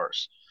gotten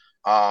worse.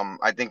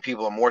 I think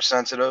people are more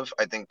sensitive.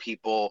 I think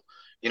people,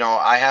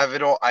 I have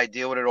it all. I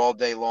deal with it all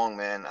day long,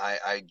 man.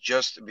 I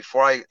just,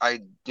 before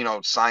I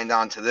signed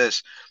on to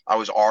this, I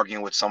was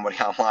arguing with somebody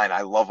online.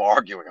 I love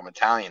arguing. I'm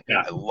Italian.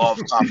 I love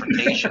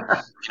confrontation.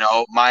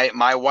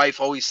 My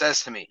wife always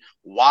says to me,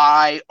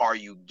 why are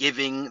you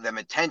giving them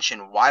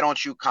attention? Why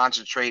don't you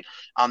concentrate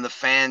on the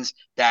fans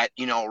that,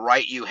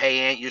 write you, hey,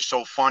 Aunt, you're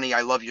so funny.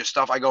 I love your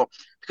stuff. I go,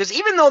 because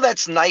even though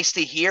that's nice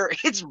to hear,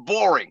 it's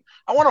boring.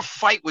 I want to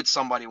fight with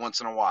somebody once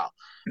in a while.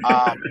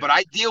 But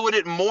I deal with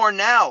it more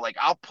now. Like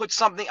I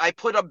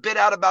put a bit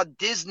out about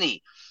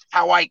Disney,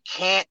 how I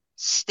can't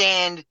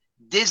stand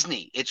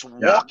Disney. It's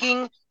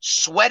walking,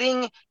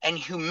 sweating, and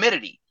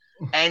humidity.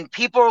 And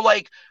people are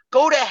like,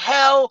 go to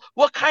hell.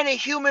 What kind of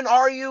human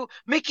are you?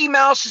 Mickey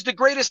Mouse is the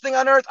greatest thing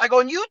on earth. I go,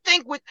 and you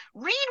think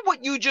read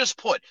what you just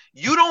put.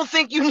 You don't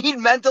think you need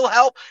mental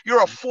help?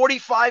 You're a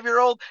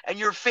 45-year-old and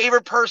your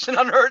favorite person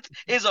on earth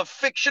is a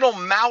fictional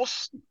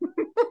mouse.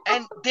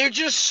 And they're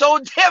just so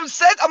damn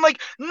set. I'm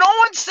like, no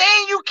one's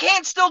saying you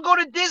can't still go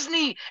to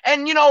Disney.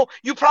 And,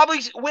 you probably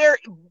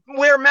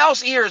wear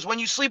mouse ears when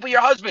you sleep with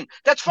your husband.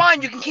 That's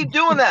fine. You can keep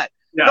doing that.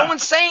 Yeah. No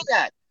one's saying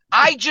that.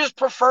 I just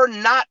prefer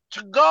not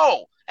to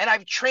go. And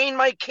I've trained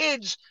my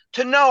kids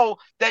to know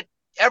that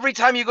every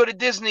time you go to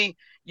Disney,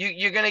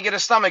 you're going to get a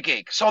stomach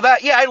ache. So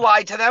I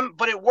lied to them,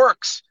 but it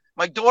works.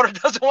 My daughter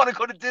doesn't want to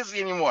go to Disney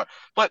anymore.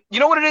 But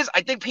you know what it is?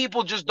 I think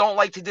people just don't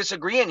like to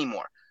disagree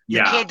anymore.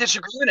 You can't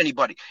disagree with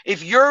anybody.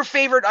 If your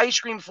favorite ice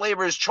cream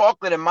flavor is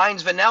chocolate and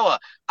mine's vanilla,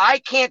 I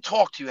can't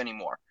talk to you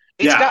anymore.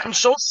 It's gotten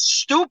so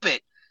stupid.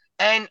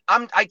 And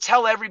I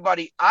tell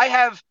everybody, I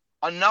have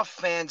enough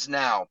fans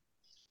now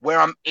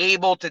where I'm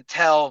able to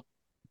tell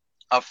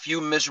a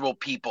few miserable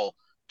people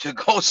to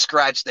go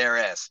scratch their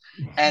ass.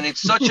 And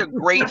it's such a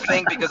great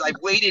thing because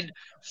I've waited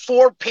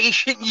 4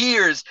 patient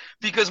years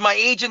because my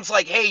agent's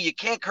like, hey, you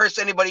can't curse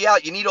anybody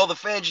out. You need all the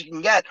fans you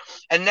can get.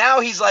 And now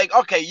he's like,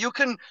 okay, you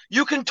can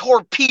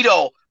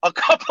torpedo a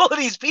couple of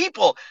these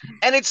people.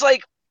 And it's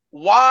like,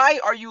 why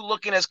are you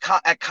looking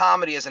at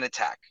comedy as an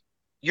attack?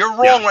 You're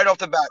wrong right off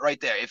the bat right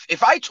there.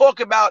 If I talk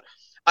about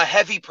a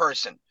heavy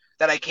person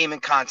that I came in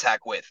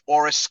contact with,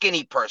 or a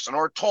skinny person,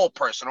 or a tall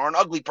person, or an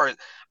ugly person,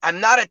 I'm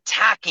not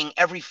attacking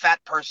every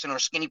fat person or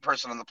skinny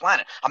person on the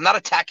planet. I'm not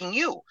attacking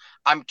you.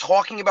 I'm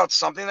talking about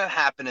something that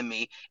happened to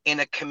me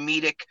in a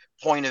comedic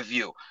point of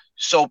view.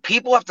 So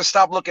people have to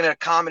stop looking at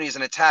comedy as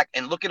an attack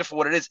and look at it for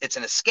what it is. It's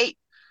an escape.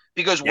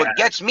 Because what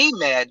gets me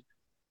mad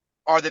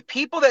are the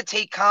people that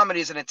take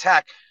comedy as an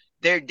attack.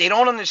 They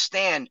don't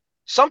understand.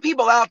 Some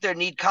people out there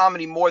need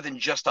comedy more than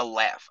just a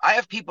laugh. I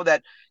have people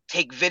that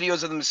take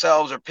videos of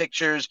themselves or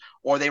pictures,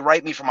 or they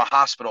write me from a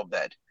hospital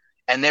bed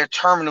and they're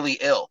terminally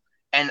ill.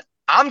 And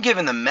I'm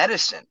giving them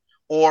medicine.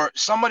 Or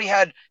somebody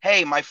had,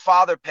 hey, my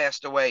father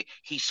passed away.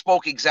 He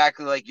spoke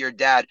exactly like your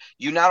dad.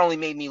 You not only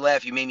made me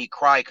laugh, you made me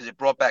cry because it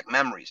brought back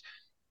memories.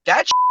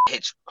 That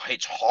hits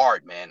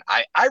hard, man.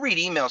 I read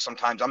emails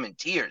sometimes. I'm in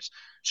tears.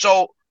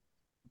 So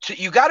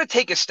you got to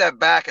take a step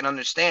back and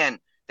understand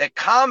that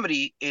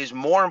comedy is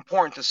more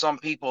important to some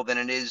people than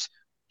it is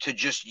to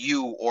just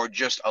you or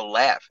just a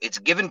laugh. It's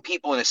giving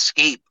people an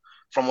escape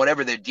from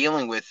whatever they're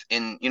dealing with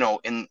in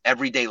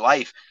everyday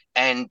life.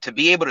 And to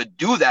be able to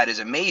do that is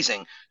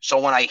amazing. So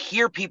when I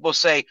hear people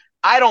say,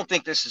 I don't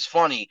think this is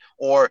funny,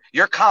 or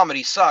your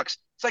comedy sucks,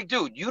 it's like,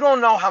 dude, you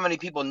don't know how many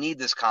people need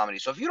this comedy.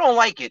 So if you don't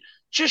like it,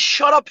 just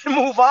shut up and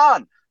move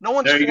on. No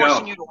one's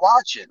forcing you to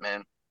watch it,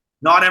 man.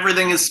 Not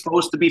everything is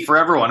supposed to be for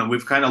everyone, and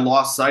we've kind of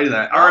lost sight of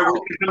that. All right, we're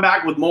going to come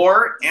back with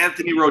more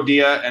Anthony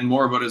Rodia and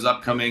more about his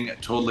upcoming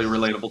Totally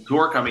Relatable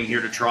tour coming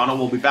here to Toronto.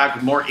 We'll be back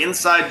with more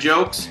inside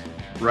jokes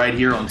right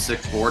here on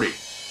 640.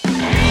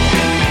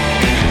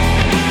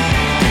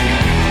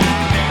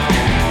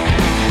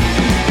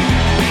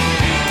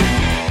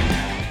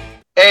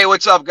 Hey,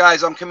 what's up,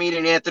 guys? I'm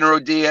comedian Anthony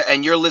Rodia,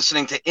 and you're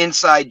listening to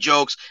Inside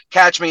Jokes.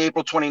 Catch me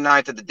April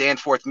 29th at the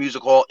Danforth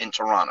Music Hall in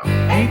Toronto.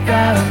 Ain't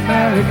that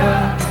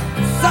America?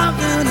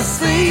 Something to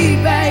see,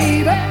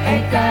 baby.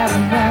 Ain't that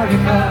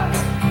America?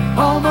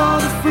 Home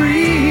of the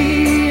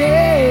free,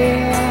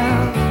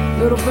 yeah.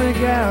 Little pink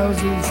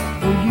houses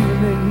for you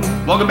and me.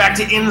 Welcome back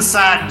to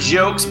Inside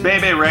Jokes,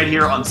 baby, right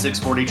here on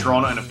 640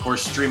 Toronto, and of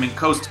course streaming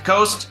coast to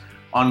coast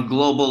on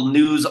Global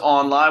News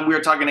Online. We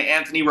are talking to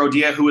Anthony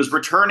Rodia, who is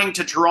returning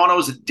to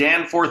Toronto's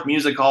Danforth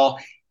Music Hall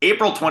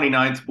April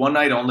 29th, one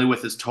night only,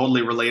 with his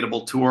Totally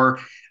Relatable tour.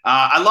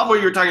 I love what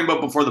you were talking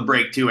about before the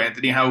break too,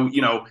 Anthony, how,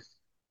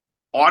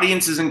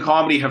 audiences in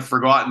comedy have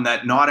forgotten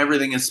that not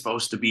everything is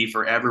supposed to be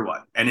for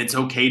everyone, and it's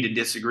okay to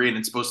disagree, and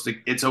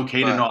it's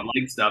okay to not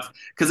like stuff,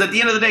 because at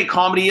the end of the day,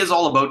 comedy is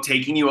all about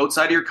taking you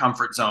outside of your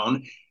comfort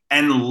zone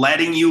and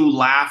letting you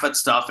laugh at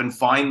stuff and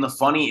find the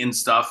funny in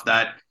stuff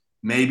that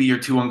maybe you're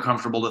too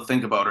uncomfortable to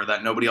think about or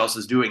that nobody else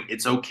is doing.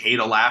 It's okay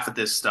to laugh at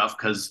this stuff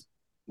because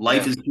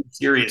life is too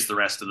serious the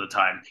rest of the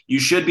time. You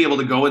should be able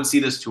to go and see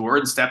this tour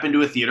and step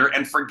into a theater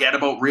and forget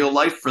about real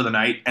life for the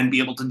night and be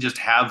able to just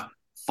have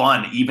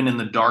fun, even in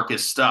the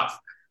darkest stuff.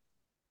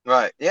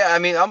 Right. Yeah, I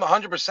mean, I'm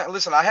 100%.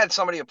 Listen, I had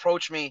somebody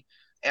approach me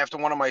after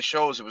one of my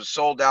shows. It was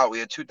sold out. We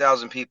had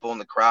 2,000 people in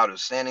the crowd. It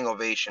was standing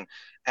ovation.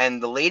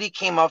 And the lady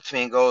came up to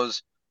me and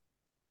goes,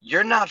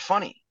 "You're not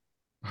funny."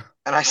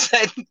 And I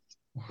said,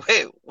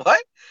 "Wait,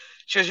 what?"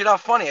 She goes, "You're not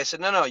funny." I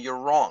said, No, you're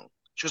wrong."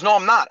 She goes, "No,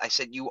 I'm not." I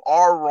said, "You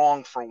are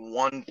wrong for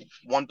one,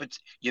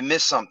 you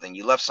missed something.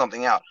 You left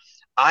something out.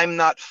 I'm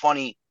not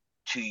funny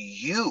to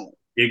you."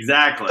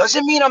 Exactly.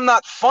 Doesn't mean I'm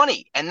not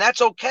funny, and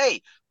that's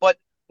okay. But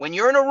when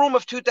you're in a room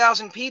of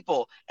 2,000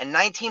 people and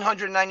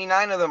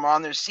 1,999 of them are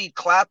on their seat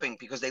clapping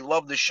because they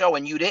love the show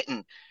and you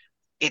didn't,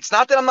 it's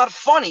not that I'm not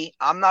funny.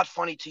 I'm not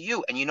funny to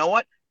you. And you know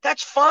what?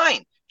 That's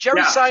fine.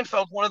 Jerry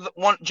Seinfeld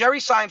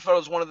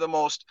is one of the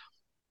most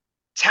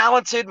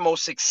talented,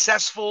 most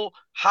successful,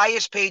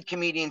 highest paid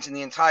comedians in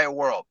the entire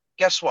world.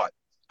 Guess what?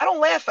 I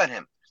don't laugh at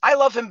him. I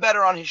love him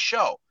better on his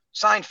show,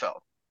 Seinfeld.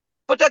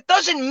 But that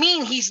doesn't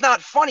mean he's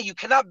not funny. You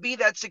cannot be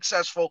that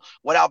successful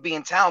without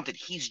being talented.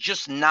 He's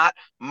just not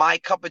my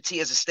cup of tea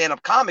as a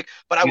stand-up comic,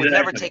 but I would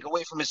never take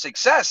away from his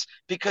success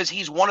because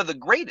he's one of the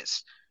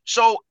greatest.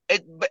 So,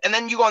 and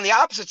then you go on the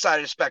opposite side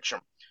of the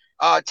spectrum.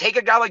 Take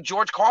a guy like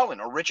George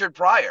Carlin or Richard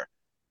Pryor.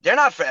 They're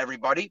not for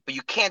everybody, but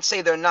you can't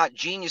say they're not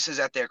geniuses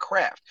at their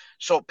craft.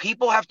 So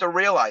people have to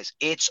realize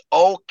it's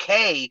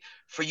okay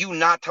for you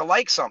not to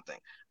like something.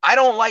 I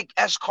don't like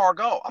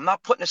escargot. I'm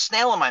not putting a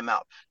snail in my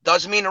mouth.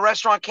 Doesn't mean the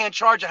restaurant can't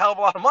charge a hell of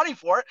a lot of money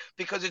for it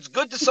because it's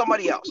good to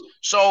somebody else.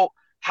 So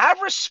have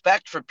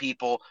respect for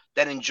people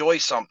that enjoy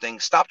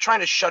something. Stop trying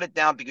to shut it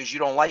down because you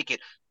don't like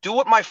it. Do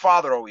what my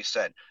father always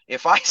said.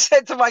 If I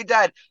said to my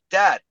dad,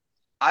 "Dad,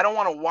 I don't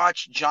want to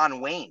watch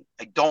John Wayne.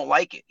 I don't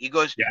like it." He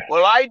goes,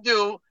 "Well, I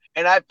do,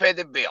 and I pay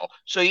the bill.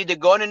 So either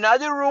go in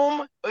another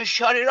room or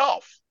shut it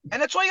off."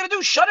 And that's all you got to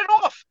do. Shut it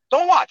off.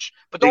 Don't watch.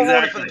 But don't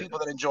ruin it for the people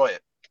that enjoy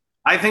it.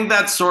 I think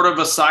that's sort of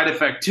a side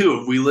effect too.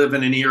 If we live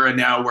in an era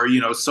now where,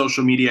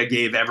 social media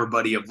gave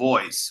everybody a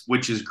voice,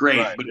 which is great,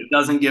 Right. but it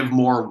doesn't give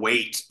more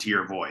weight to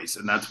your voice.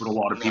 And that's what a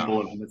lot of No.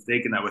 people have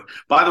mistaken that with.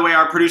 By the way,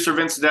 our producer,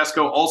 Vince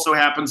Tedesco, also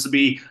happens to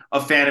be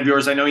a fan of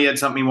yours. I know you had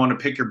something you want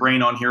to pick your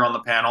brain on here on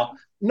the panel.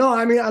 No,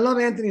 I mean, I love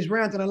Anthony's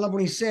rant and I love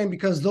what he's saying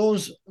because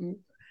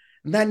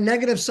that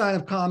negative side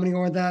of comedy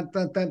or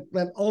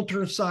that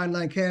ultra side,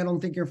 like, hey, I don't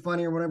think you're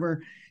funny or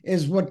whatever,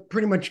 is what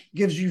pretty much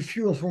gives you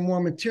fuel for more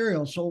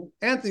material. So,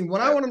 Anthony, what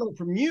I want to know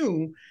from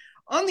you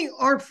on the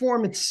art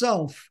form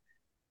itself,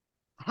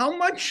 how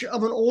much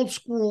of an old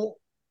school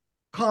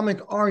comic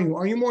are you?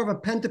 Are you more of a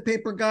pen to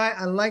paper guy?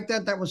 I like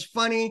that. That was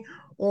funny.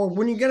 Or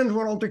when you get into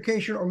an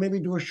altercation or maybe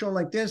do a show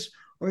like this,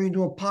 or you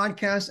do a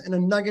podcast and a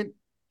nugget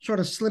sort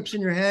of slips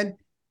in your head,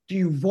 do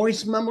you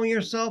voice memo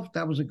yourself?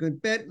 That was a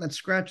good bit. Let's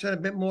scratch that a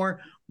bit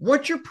more.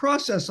 What's your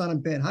process on a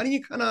bit? How do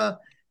you kind of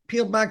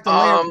peel back the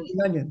layer of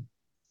the onion?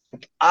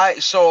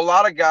 So a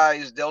lot of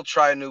guys, they'll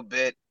try a new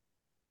bit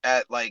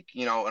at like,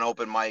 an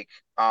open mic.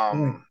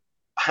 I'm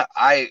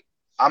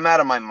out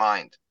of my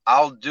mind.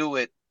 I'll do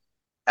it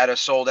at a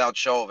sold out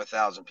show of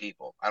 1,000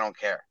 people. I don't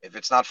care. If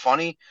it's not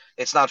funny,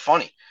 it's not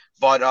funny.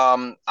 But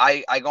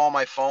I go on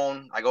my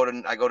phone, I go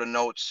to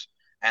notes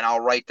and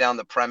I'll write down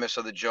the premise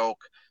of the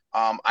joke.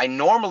 I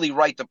normally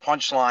write the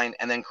punchline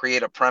and then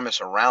create a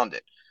premise around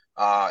it.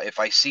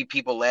 If I see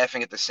people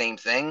laughing at the same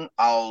thing,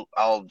 I'll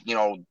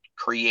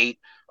create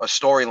a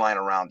storyline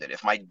around it.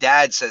 If my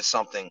dad says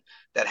something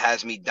that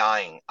has me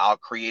dying, I'll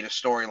create a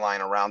storyline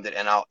around it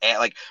and I'll add,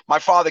 like, my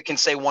father can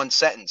say one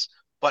sentence,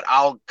 but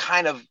I'll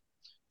kind of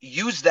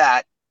use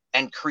that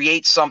and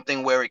create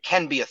something where it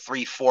can be a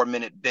 3-4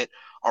 minute bit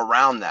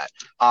around that.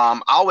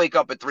 I'll wake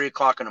up at 3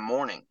 o'clock in the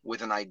morning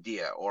with an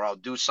idea, or I'll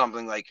do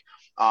something like,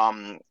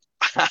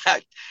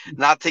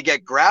 not to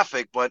get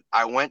graphic, but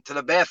I went to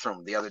the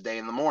bathroom the other day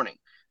in the morning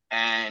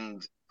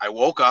and I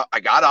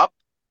got up,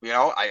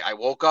 I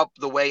woke up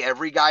the way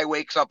every guy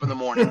wakes up in the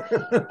morning,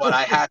 but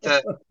I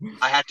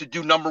had to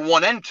do number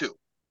 1 and 2.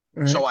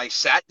 Right. So I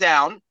sat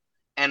down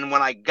and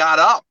when I got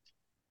up,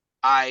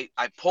 I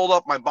pulled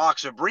up my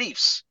boxer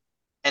briefs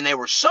and they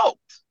were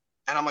soaked.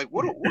 And I'm like,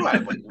 what do I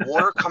have? Like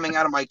water coming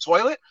out of my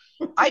toilet?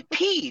 I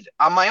peed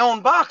on my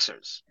own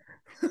boxers.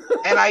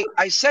 And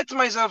I said to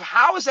myself,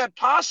 how is that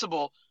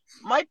possible?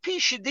 My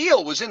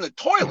pichadillo was in the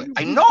toilet.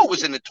 I know it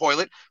was in the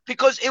toilet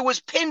because it was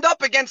pinned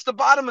up against the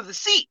bottom of the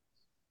seat.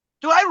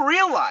 Do I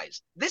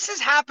realize this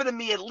has happened to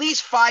me at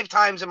least 5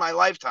 times in my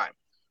lifetime?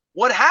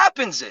 What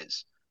happens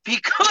is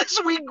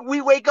because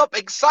we wake up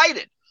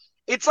excited,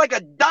 it's like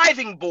a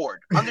diving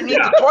board underneath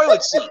the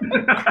toilet seat.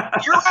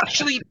 You're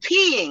actually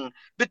peeing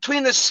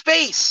between the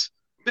space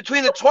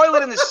between the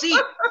toilet and the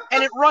seat,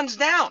 and it runs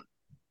down.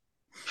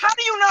 How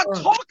do you not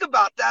talk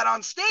about that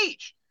on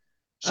stage?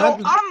 So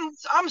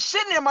I'm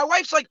sitting there. My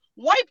wife's like,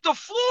 wipe the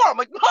floor. I'm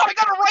like, no, I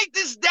got to write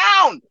this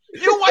down.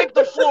 You wipe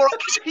the floor. I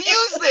can't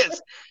use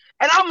this.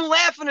 And I'm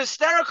laughing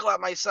hysterical at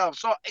myself.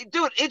 So,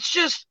 dude, it's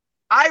just,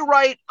 I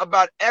write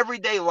about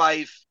everyday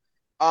life.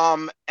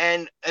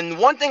 And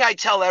one thing I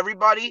tell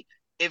everybody,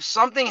 if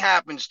something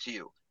happens to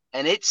you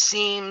and it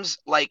seems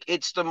like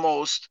it's the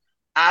most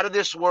out of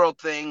this world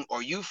thing,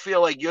 or you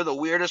feel like you're the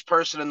weirdest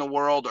person in the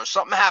world, or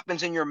something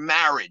happens in your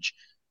marriage,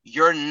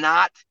 you're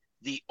not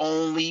the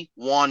only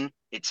one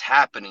it's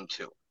happening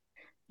to.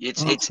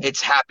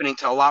 It's happening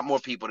to a lot more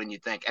people than you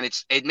think. And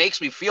it makes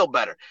me feel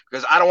better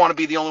because I don't want to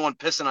be the only one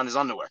pissing on his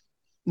underwear.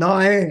 No,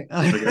 I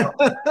hear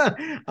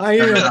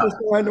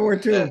pissing underwear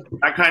too.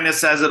 That kind of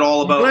says it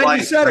all about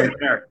life. You said right it.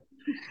 There.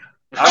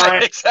 All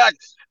right. Exactly.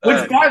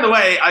 Which, by the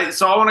way, I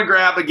want to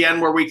grab again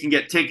where we can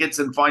get tickets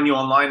and find you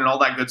online and all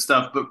that good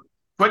stuff. But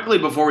quickly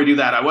before we do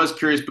that, I was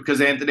curious because,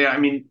 Anthony, I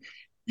mean,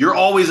 you're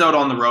always out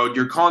on the road.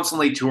 You're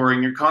constantly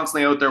touring. You're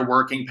constantly out there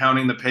working,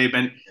 pounding the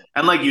pavement.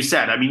 And like you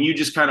said, I mean, you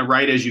just kind of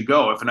write as you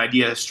go. If an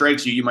idea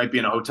strikes you, you might be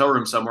in a hotel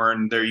room somewhere,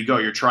 and there you go.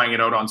 You're trying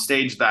it out on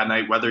stage that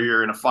night, whether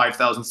you're in a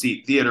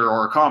 5,000-seat theater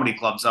or a comedy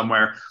club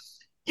somewhere.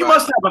 You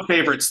must have a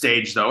favorite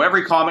stage, though.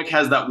 Every comic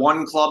has that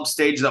one club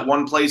stage, that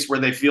one place where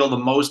they feel the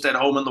most at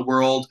home in the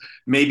world.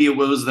 Maybe it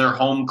was their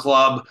home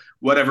club,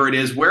 whatever it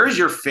is. Where is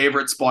your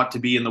favorite spot to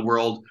be in the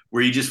world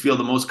where you just feel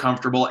the most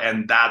comfortable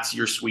and that's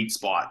your sweet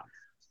spot?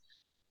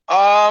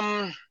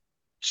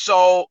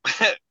 So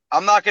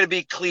I'm not going to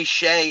be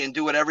cliche and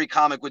do what every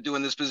comic would do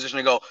in this position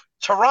and go,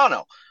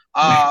 Toronto.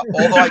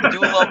 Although I do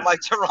love my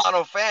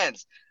Toronto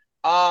fans.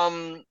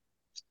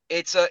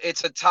 It's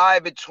a tie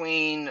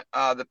between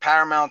the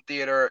Paramount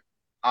Theater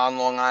on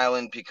Long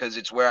Island because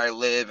it's where I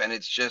live and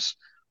it's just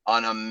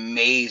an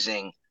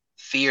amazing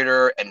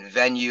theater and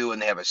venue,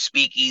 and they have a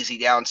speakeasy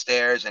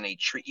downstairs and they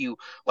treat you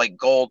like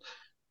gold.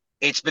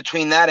 It's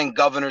between that and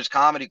Governor's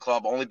Comedy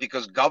Club, only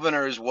because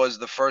Governor's was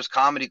the first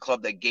comedy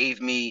club that gave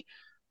me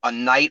a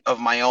night of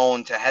my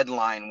own to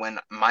headline when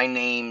my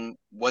name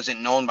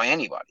wasn't known by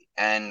anybody.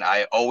 And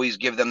I always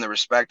give them the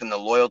respect and the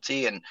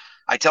loyalty. And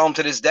I tell them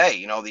to this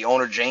day, the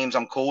owner, James,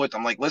 I'm cool with.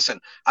 I'm like, listen,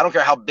 I don't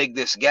care how big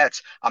this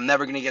gets. I'm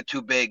never going to get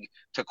too big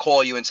to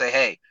call you and say,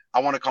 hey, I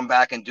want to come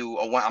back and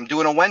I'm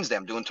doing a Wednesday.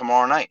 I'm doing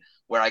tomorrow night.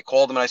 where I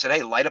called them and I said,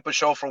 hey, light up a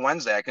show for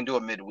Wednesday. I can do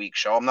a midweek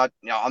show. I'm not,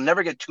 I'll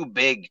never get too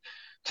big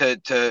to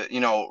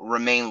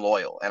remain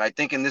loyal. And I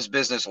think in this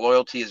business,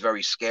 loyalty is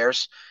very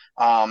scarce.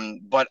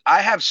 But I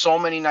have so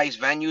many nice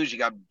venues. You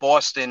got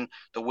Boston,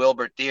 the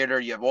Wilbur Theater.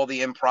 You have all the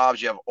improvs.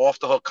 You have Off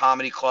the Hook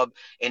Comedy Club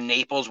in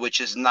Naples,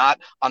 which is not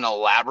an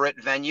elaborate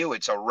venue.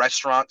 It's a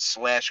restaurant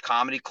 /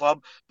 comedy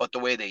club. But the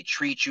way they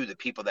treat you, the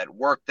people that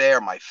work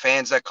there, my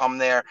fans that come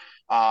there,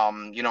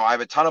 I have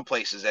a ton of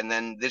places. And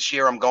then this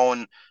year I'm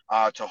going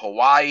to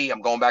Hawaii.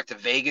 I'm going back to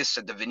Vegas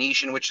at the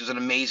Venetian, which is an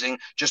amazing.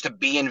 Just to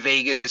be in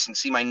Vegas and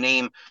see my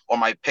name or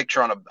my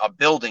picture on a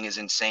building is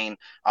insane.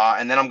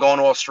 And then I'm going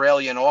to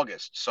Australia in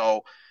August.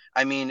 So,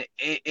 I mean,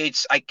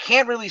 I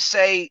can't really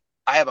say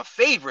I have a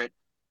favorite,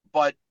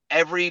 but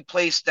every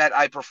place that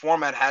I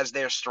perform at has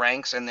their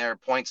strengths and their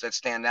points that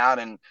stand out.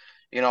 And,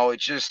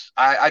 it's just,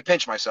 I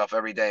pinch myself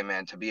every day,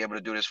 man, to be able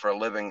to do this for a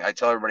living. I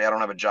tell everybody I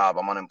don't have a job.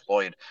 I'm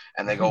unemployed.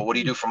 And they go, what do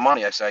you do for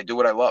money? I say, I do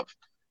what I love.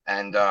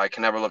 And I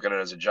can never look at it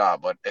as a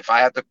job. But if I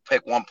had to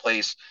pick one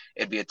place,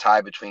 it'd be a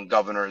tie between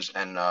Governors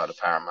and the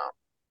Paramount.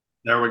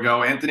 There we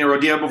go. Anthony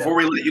Rodia, before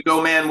we let you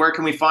go, man, where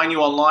can we find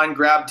you online,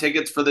 grab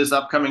tickets for this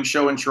upcoming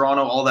show in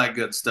Toronto, all that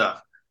good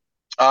stuff?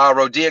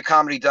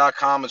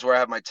 RodiaComedy.com is where I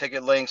have my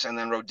ticket links, and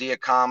then Rodia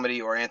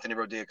Comedy or Anthony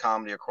Rodia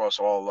Comedy across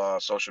all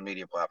social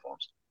media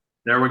platforms.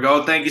 There we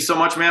go. Thank you so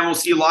much, man. We'll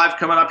see you live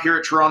coming up here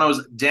at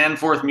Toronto's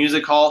Danforth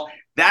Music Hall.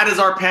 That is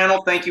our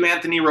panel. Thank you,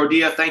 Anthony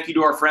Rodia. Thank you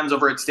to our friends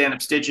over at Stand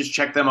Up Stitches.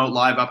 Check them out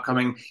live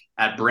upcoming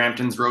at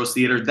Brampton's Rose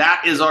Theater.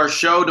 That is our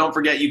show. Don't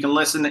forget, you can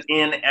listen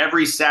in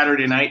every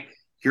Saturday night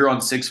here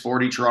on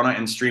 640 Toronto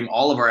and stream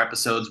all of our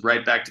episodes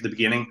right back to the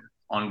beginning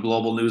on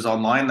Global News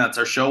Online. That's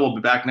our show. We'll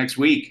be back next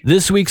week.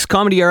 This week's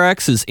Comedy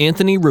RX is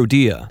Anthony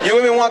Rodia. You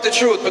women want the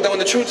truth, but then when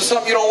the truth is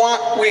something you don't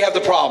want, we have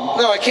the problem.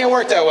 No, it can't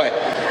work that way.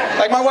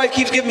 Like my wife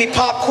keeps giving me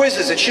pop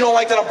quizzes, and she don't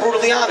like that I'm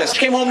brutally honest. She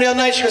came home the other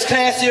night, she goes, can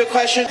I ask you a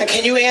question? And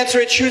can you answer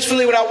it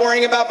truthfully without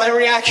worrying about my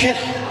reaction?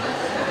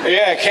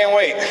 Yeah, can't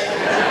wait.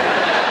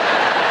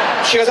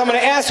 She goes, I'm going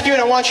to ask you,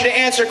 and I want you to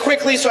answer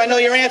quickly so I know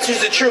your answer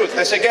is the truth.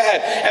 I said, go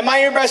ahead. Am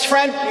I your best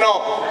friend?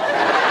 No.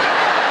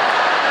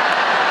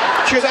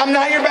 She goes, I'm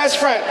not your best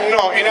friend.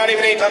 No, you're not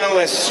even 8th on the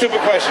list. Stupid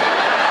question.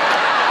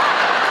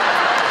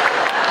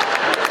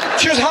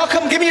 She goes, how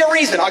come? Give me a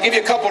reason. I'll give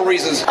you a couple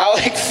reasons. I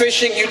like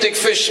fishing, you think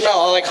fish smell.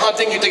 I like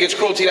hunting, you think it's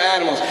cruelty to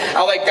animals.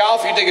 I like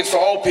golf, you think it's for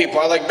old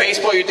people. I like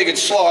baseball, you think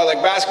it's slow. I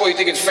like basketball, you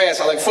think it's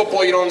fast. I like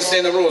football, you don't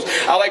understand the rules.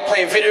 I like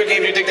playing video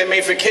games, you think they're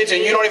made for kids,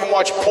 and you don't even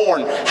watch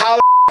porn. How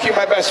the f*** are you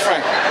my best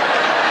friend?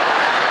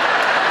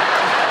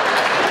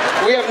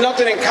 We have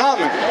nothing in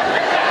common.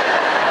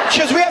 She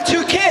goes, we have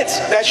 2 kids.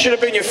 That should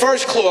have been your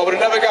first clue. I would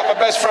have never got my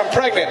best friend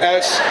pregnant.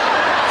 That's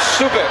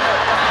stupid.